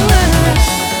knew it would.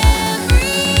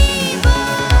 Everybody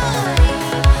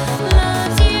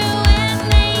loves you and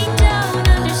they don't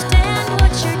understand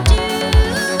what you're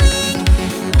doing.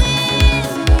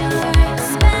 Then you're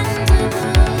expendable.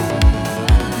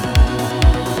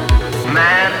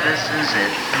 Man, this is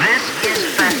it. This is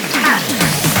fantastic.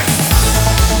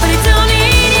 But it don't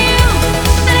need you,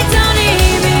 and it don't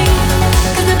need me.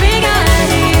 'Cause the big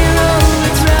idea, oh,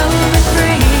 it's rolling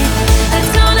free.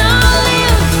 It's gonna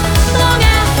live long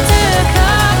after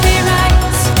copyright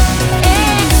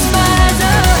expires,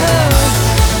 oh.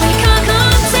 We can't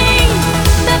contain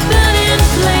that burning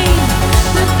flame.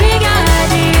 The big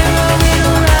idea, oh,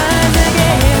 it'll rise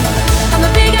again. And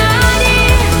the big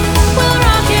idea will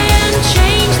rock and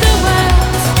change the world,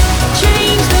 oh.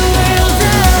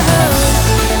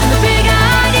 And the big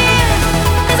idea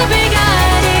is a big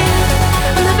idea.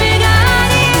 And the big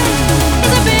idea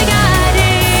is a big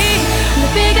idea. And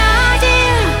the big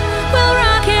idea will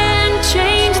rock and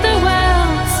change the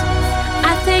world.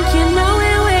 I think you know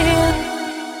it will.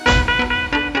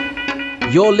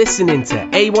 You're listening to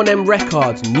A1M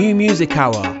Records New Music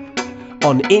Hour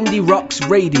on Indie Rocks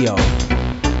Radio.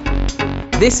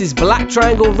 This is Black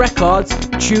Triangle Records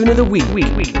Tune of the Week. Them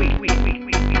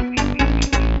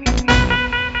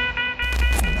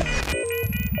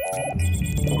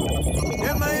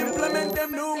I implement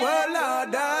them new world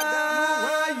order.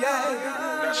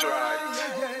 That's right.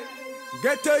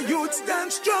 Get the youth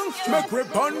stand strong. Make we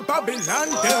burn Babylon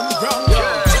them ground.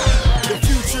 The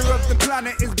future of the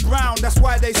planet is brown. That's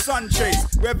why they sun chase.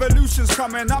 Revolution's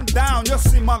coming. I'm down. You'll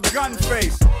see my gun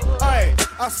face. Hey,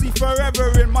 I see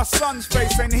forever in my son's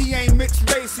face, and he ain't mixed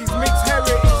race. He's mixed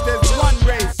heritage. There's one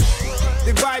race.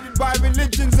 Divided by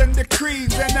religions and the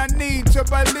creeds, and I need to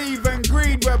believe and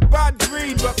greed. We're bad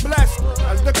greed, but blessed.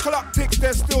 As the clock ticks,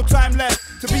 there's still time left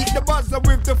to beat the buzzer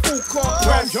with the full court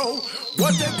press. Yo,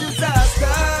 what a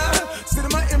disaster! See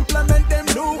them implement them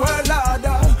new world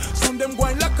order. Soon them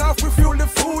going lock off, refuel the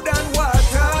food and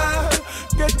water.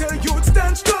 Get the youth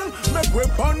stand strong, make we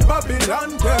burn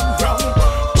Babylon them down.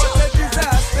 What a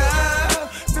disaster!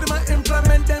 See them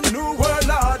implement them new world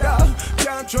order.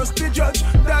 Can't trust the judge,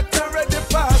 doctor, or the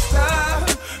pastor.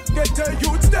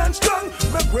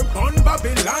 make we burn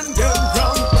Babylon them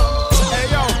down. Hey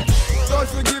yo, Lord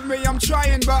forgive me, I'm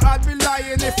trying, but I'd be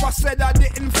lying if I said I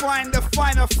didn't find the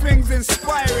finer things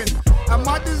inspiring. And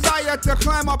my desire to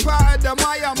climb up out of the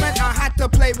mire meant I had to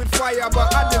play with fire,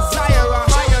 but I desire a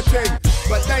higher thing,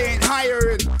 but they ain't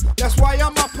hiring. That's why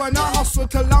I'm up and I hustle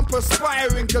till I'm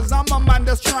perspiring, cause I'm a man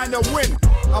that's trying to win.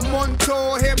 I'm on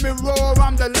tour, hear me roar,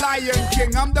 I'm the Lion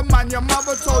King. I'm the man your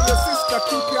mother told your sister,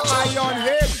 keep your eye on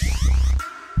him,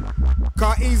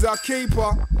 cause he's a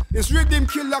keeper. It's Rhythm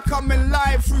Killer coming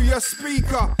live through your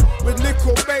speaker, with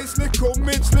little bass, little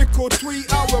mids, little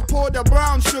tweeter. We'll pour the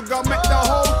brown sugar, make the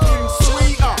whole thing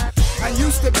sweeter. And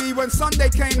used to be when Sunday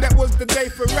came, that was the day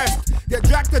for rest. Get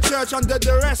dragged to church under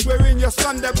duress, wearing your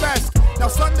Sunday best. Now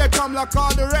Sunday come like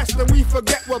all the rest, and we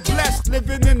forget we're blessed,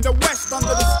 living in the West under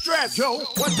the stress. Yo,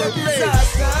 what a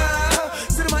disaster.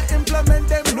 See them implement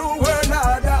them new world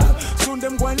order. Soon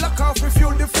them going lock off,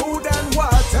 refuel the food and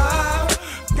water.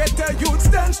 Get the youth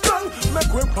stand strong, make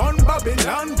we burn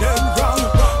Babylon them wrong.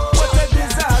 What a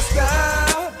disaster.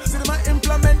 See them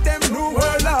implement them new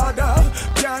world order.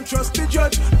 Can't trust the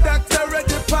judge, doctor or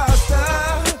the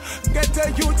pastor. Get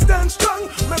the youth stand strong,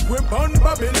 make we burn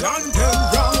Babylon them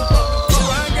wrong.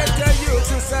 Get the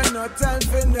youth, it's no time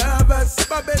for nervous.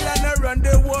 Babylon around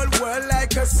the whole world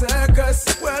like a circus.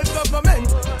 Well, government,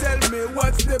 tell me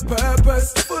what's the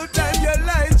purpose? Full time your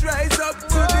lies rise up to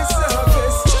the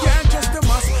surface. Can't trust the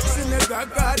mosque,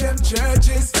 synagogue, garden,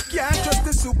 churches. Can't trust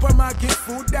the supermarket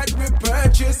food that we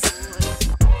purchase.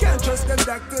 Can't trust them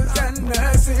doctors and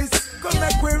nurses. Come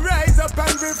make we rise up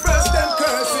and reverse them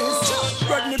curses.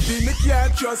 Rodney B, me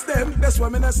can't trust them. That's why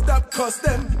me not stop cuss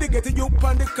them. They get a you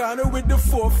on the corner with the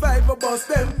 4-5 a bust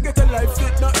them. Get a life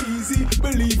fit not easy,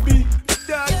 believe me.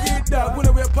 Dog eat dog when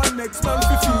I wait upon next man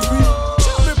for feed me.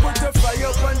 Me put the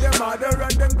fire upon them order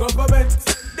and them government.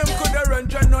 Them coulda run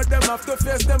John, now them have to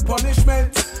face them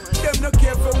punishment. Them no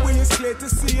care for we is clear to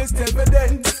see it's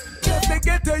evident. If they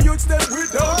get a youth them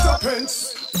without a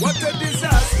pence. What a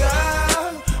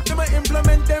disaster. Them a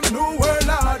implement them new world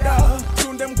order.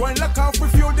 Soon them going lock off,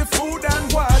 refuel the food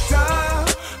and water.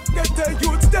 Get the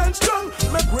youth stand strong,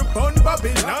 make we burn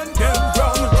Babylon them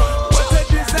wrong. What a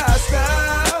disaster.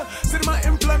 See them a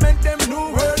implement them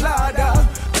new world order.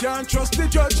 Can't trust the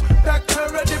judge, doctor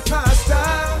or the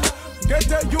pastor. Get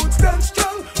the youth stand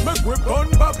strong, make we burn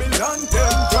Babylon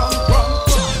them wrong.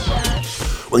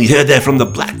 Well, you heard there from the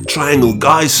Black Triangle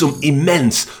guys some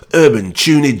immense urban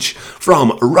tunage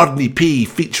from Rodney P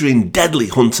featuring Deadly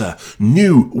Hunter,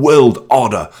 New World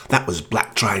Order. That was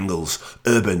Black Triangle's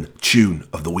urban tune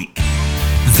of the week.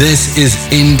 This is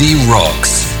Indie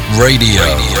Rocks Radio.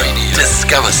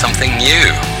 Discover something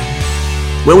new.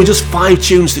 Well, with just 5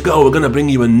 tunes to go, we're going to bring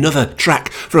you another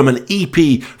track from an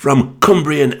EP from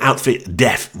Cumbrian outfit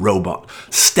Death Robot.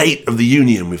 State of the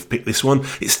Union, we've picked this one.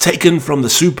 It's taken from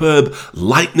the superb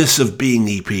Lightness of Being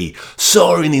EP.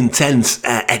 Soaring intense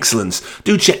excellence.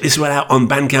 Do check this one out on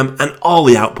Bandcamp and all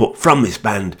the output from this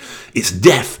band. It's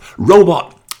Death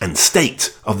Robot and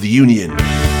State of the Union.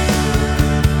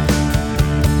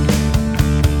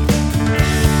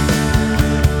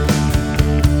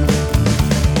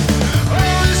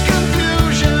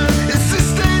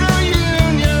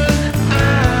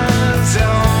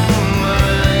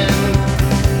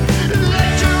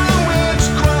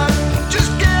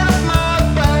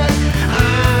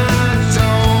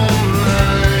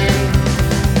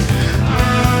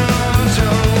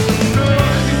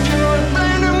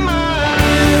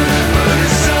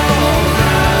 It's all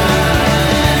right.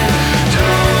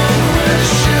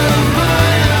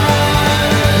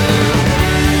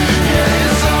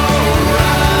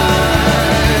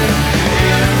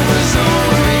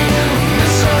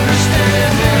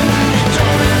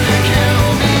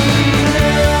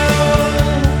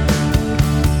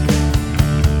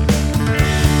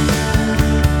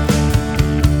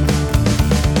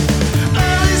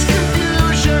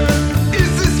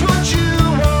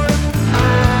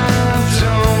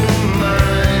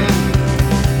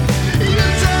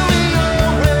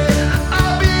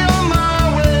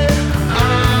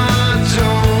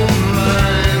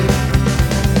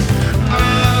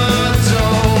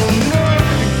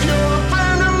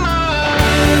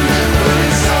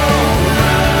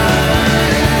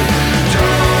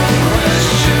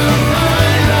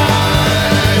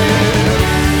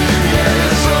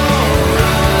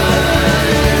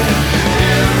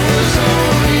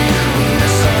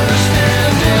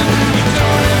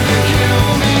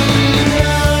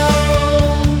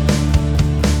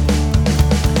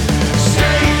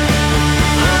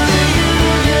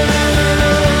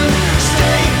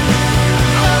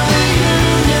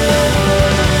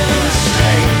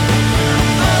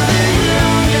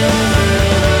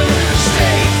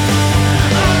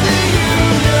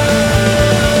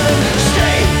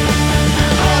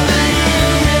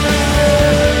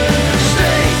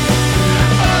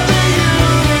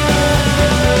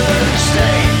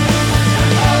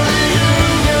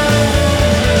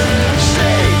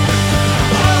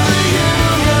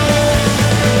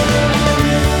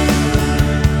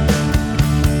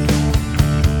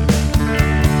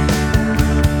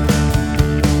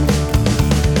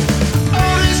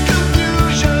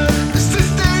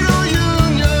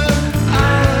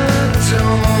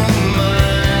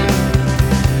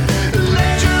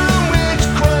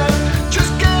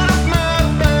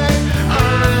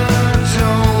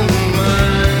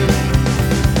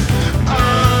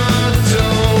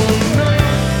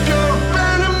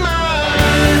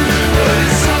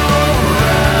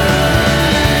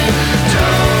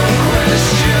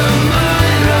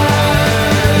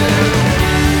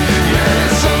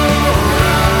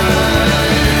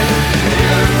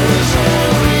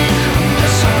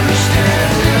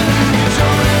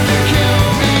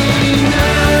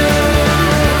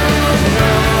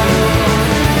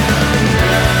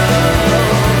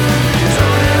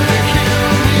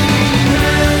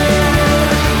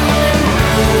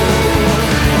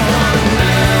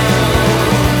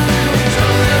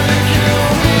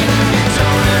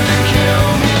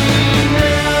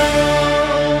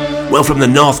 Well, from the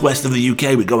northwest of the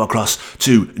UK, we go across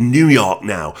to New York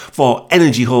now for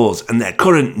Energy Halls and their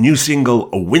current new single,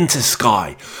 A Winter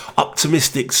Sky.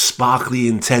 Optimistic, sparkly,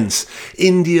 intense,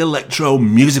 indie electro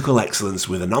musical excellence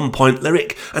with an on-point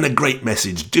lyric and a great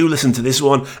message. Do listen to this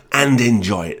one and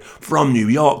enjoy it. From New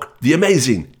York, the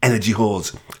amazing Energy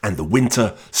Halls and The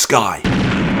Winter Sky.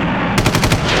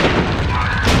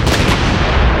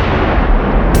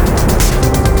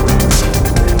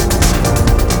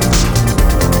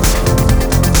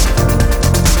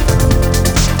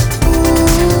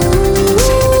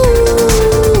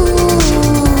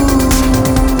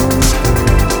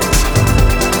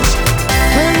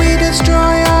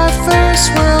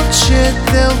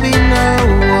 There'll be no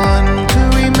one to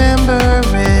remember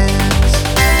it.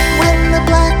 When the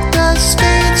black dust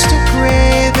fades to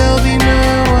grey, there'll be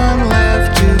no one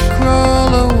left to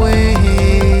crawl away.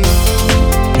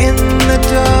 In the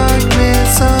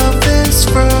darkness of this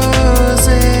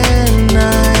frozen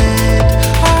night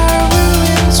are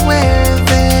ruins where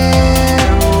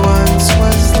there once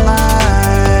was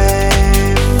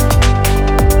life.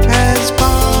 As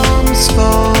bombs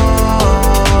fall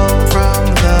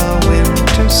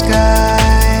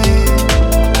sky,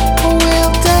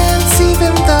 we'll dance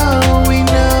even though we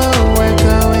know we're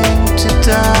going to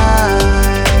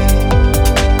die.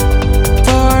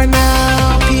 For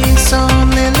now, peace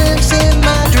only lives in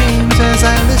my dreams as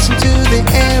I listen to the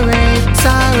air raid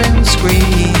siren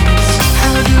screams.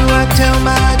 How do I tell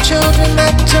my children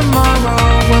that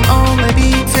tomorrow will only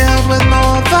be filled with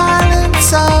more violent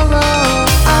sorrow?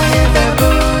 I hear their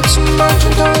boots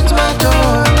marching towards my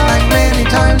door like many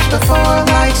times before,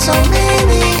 like so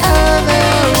many other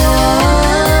wars.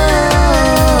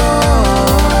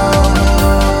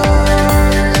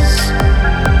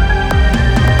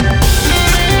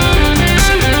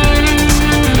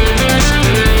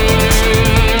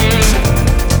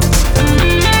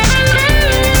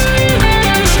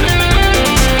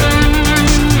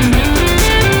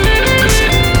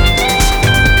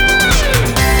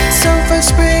 Sofa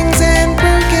springs and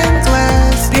broken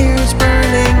glass, tears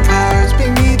burning cars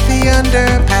beneath the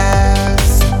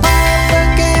underpass.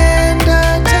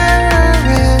 Propaganda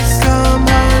terrorists come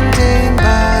hunting,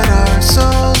 but our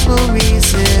souls will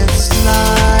resist.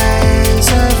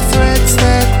 Lies of threats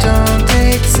that don't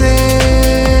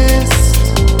exist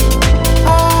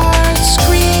are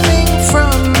screaming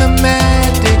from the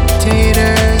mad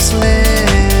dictator's lips.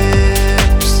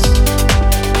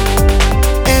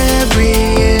 Every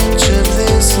inch of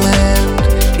this land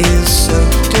is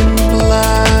soaked in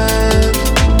blood,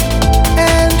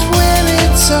 and when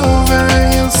it's over,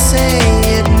 he'll say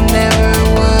it never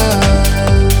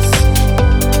was.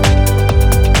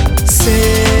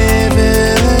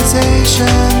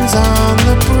 Civilization's on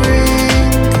the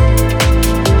brink,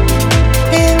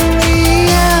 in the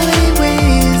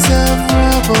alleyways of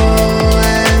rubble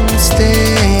and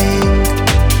stink.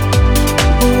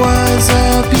 Was a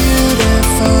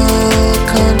beautiful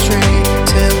country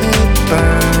till it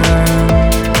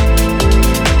burned,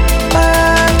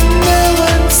 but no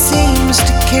one seems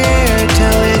to care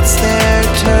till it's their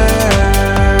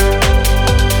turn.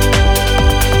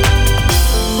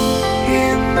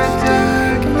 In the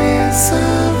darkness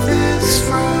of this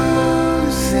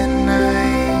frozen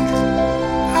night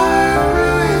are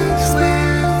ruins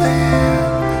where there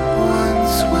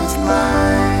once was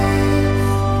life.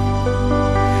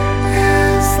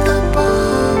 As the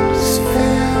bombs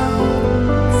fell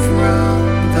from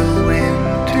the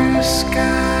winter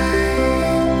sky,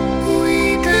 we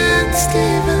danced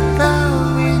even though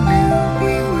we knew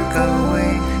we were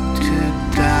going to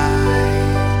die.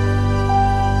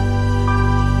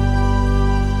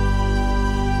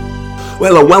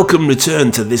 Well, a welcome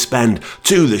return to this band,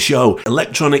 to the show.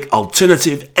 Electronic,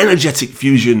 alternative, energetic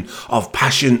fusion of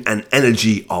passion and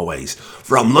energy always.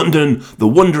 From London, the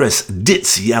wondrous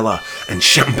Ditz Yella and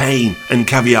Champagne and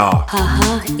Caviar.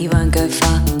 Ha, you won't go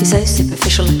far. You're so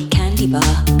superficial like a candy bar.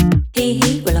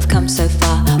 Hee, well I've come so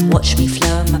far. Watch me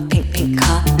flow in my pink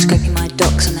car, scraping my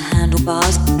docks on the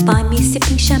handlebars. Find me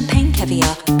sipping champagne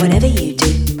caviar. Whatever you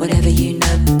do, whatever you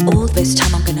know, all this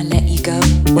time I'm gonna let you go.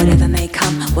 Whatever may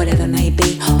come, whatever may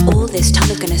be, all this time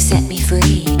is gonna set me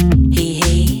free.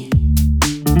 Hee.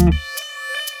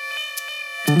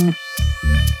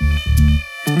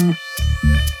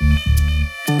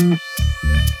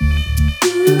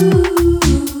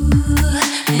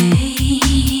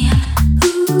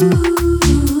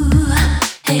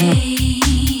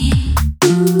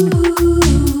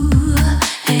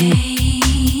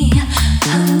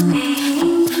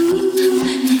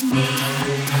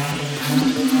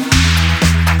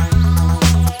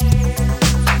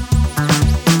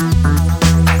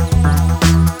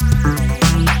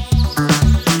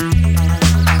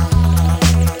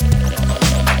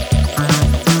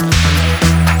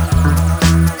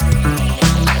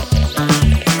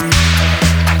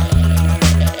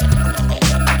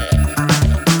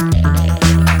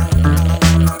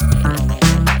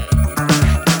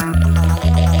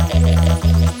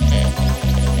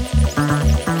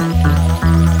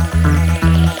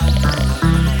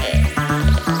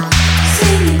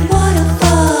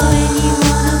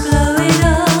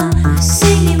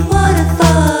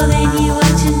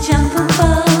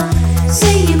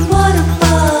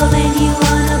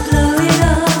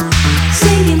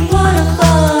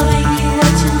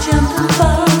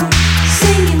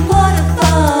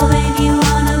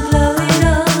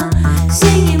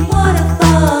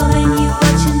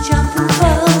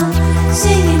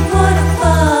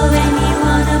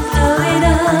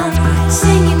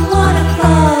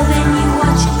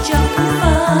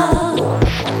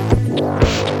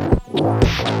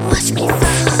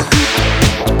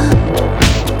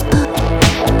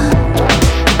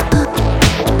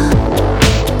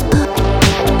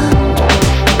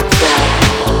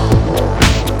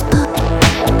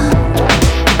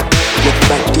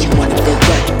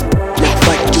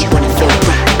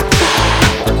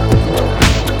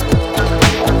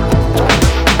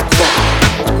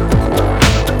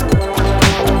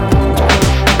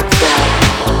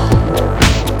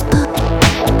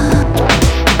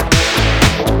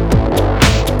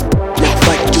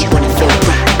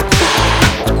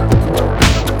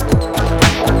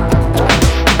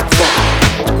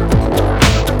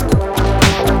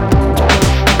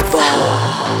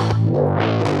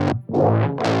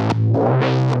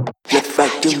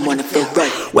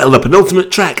 Well, the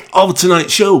penultimate track of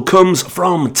tonight's show comes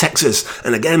from Texas,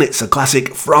 and again it's a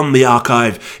classic from the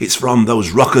archive. It's from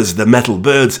those rockers, the Metal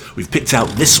Birds. We've picked out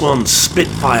this one,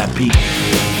 Spitfire Peak.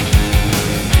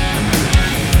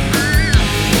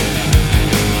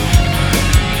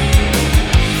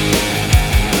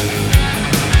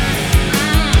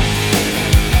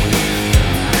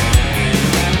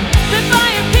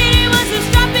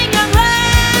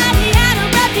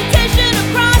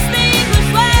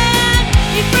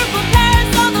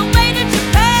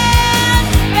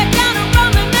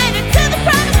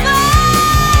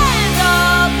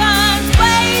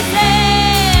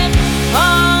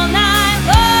 All night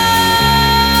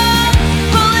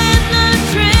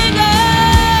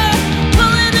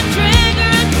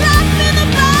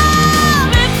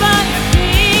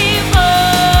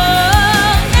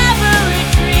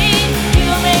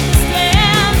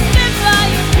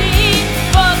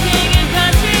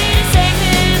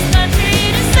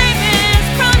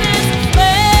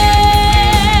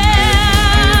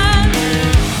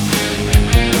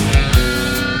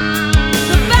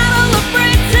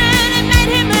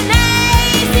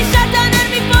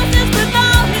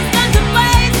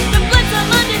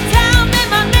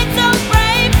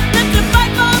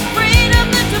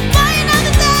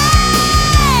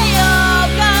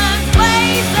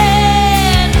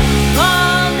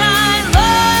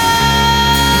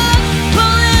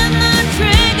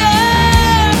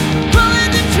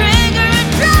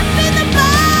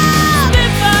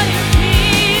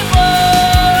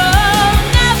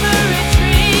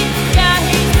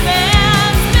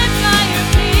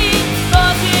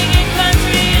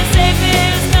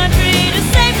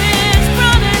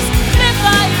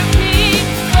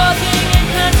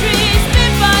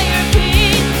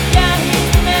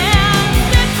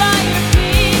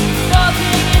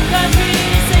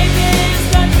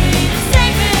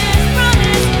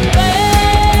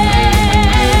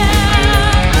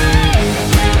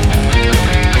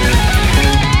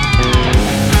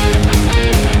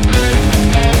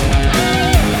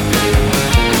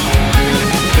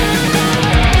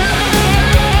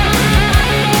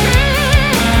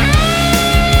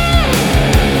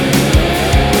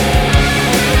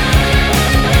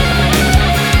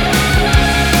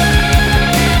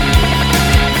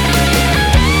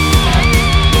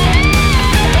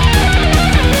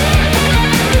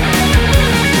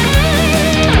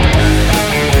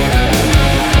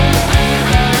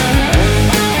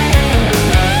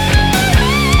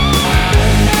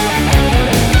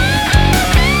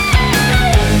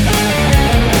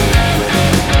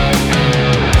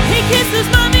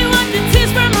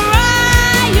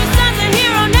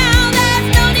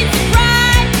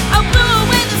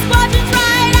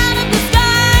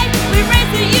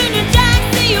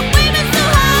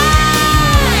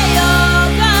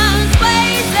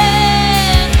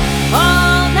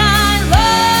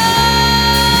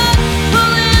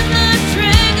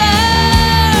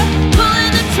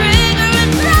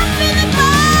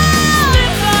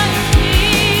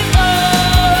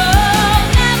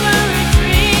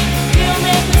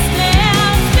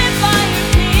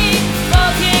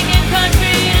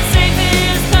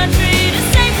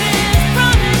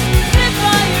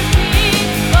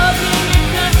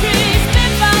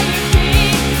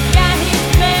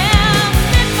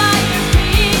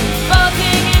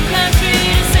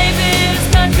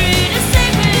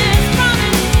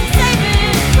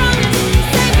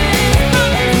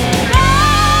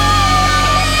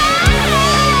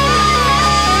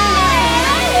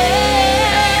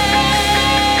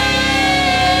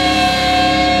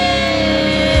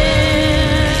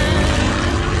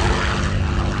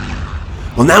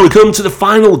Well, now we come to the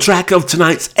final track of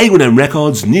tonight's A1M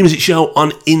Records New Music Show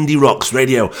on Indie Rocks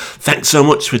Radio. Thanks so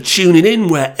much for tuning in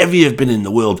wherever you've been in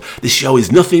the world. This show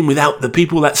is nothing without the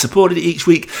people that supported it each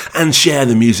week and share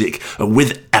the music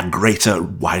with a greater,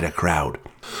 wider crowd.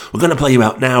 We're going to play you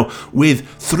out now with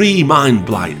 3 Mind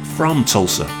Blight from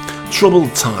Tulsa.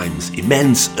 Troubled Times,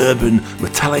 immense urban,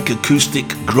 metallic acoustic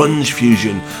grunge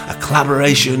fusion, a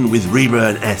collaboration with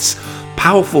Reburn S.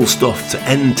 Powerful stuff to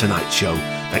end tonight's show.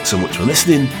 Thanks so much for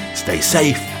listening. Stay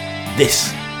safe.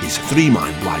 This is 3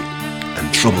 Mind Blight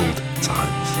and Troubled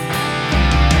Times.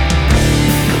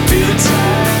 Feel the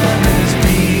time has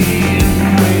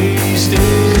been wasted.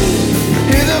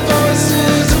 Hear the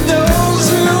voices of those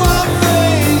who are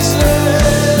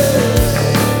faceless.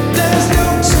 There's no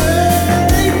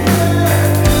turning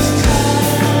back this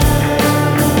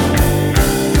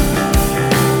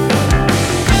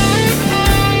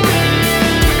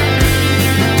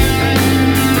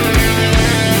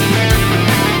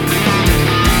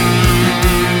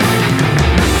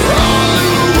All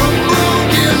who were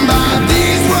broken by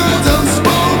these words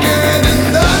unspoken.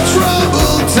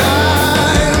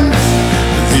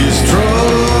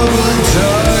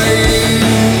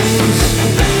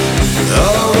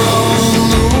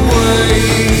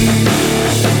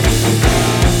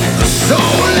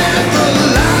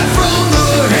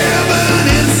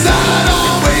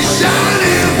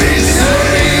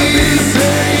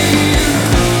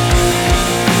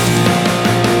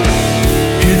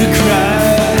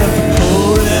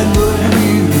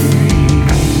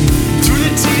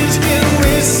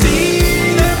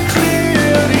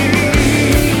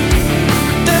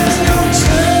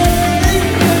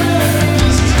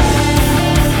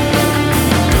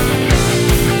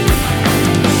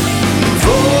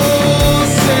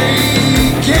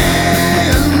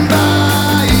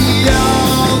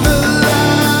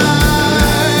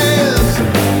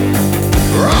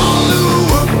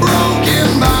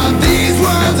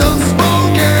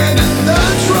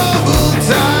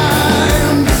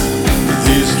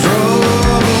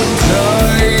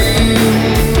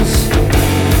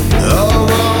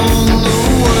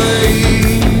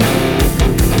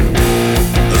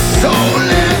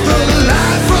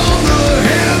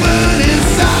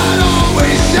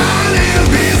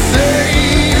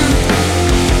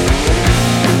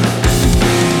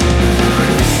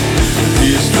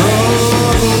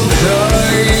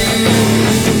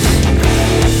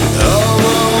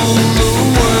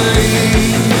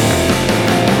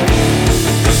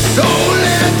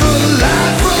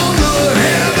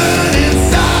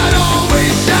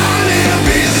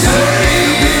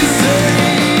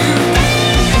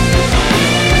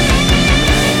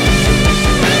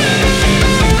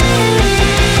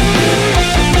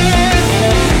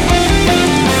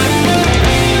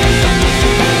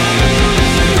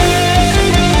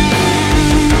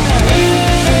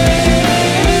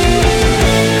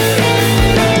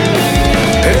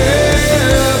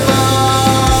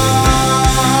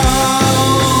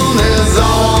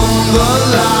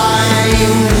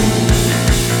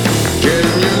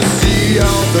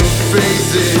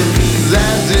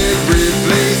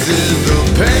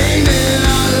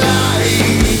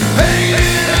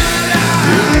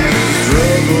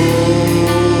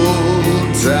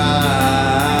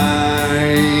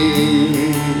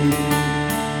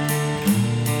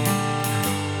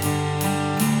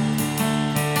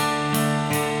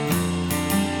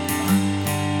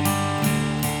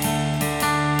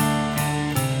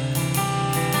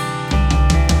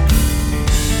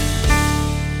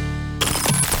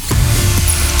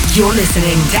 You're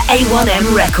listening to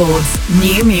A1M Records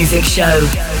New Music Show.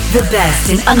 The best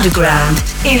in underground,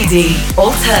 indie,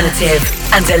 alternative,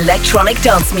 and electronic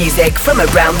dance music from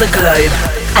around the globe.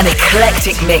 An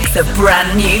eclectic mix of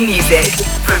brand new music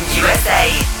from USA,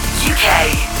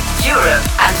 UK, Europe,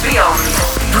 and beyond.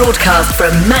 Broadcast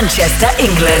from Manchester,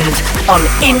 England on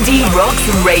Indie Rocks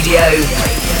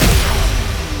Radio.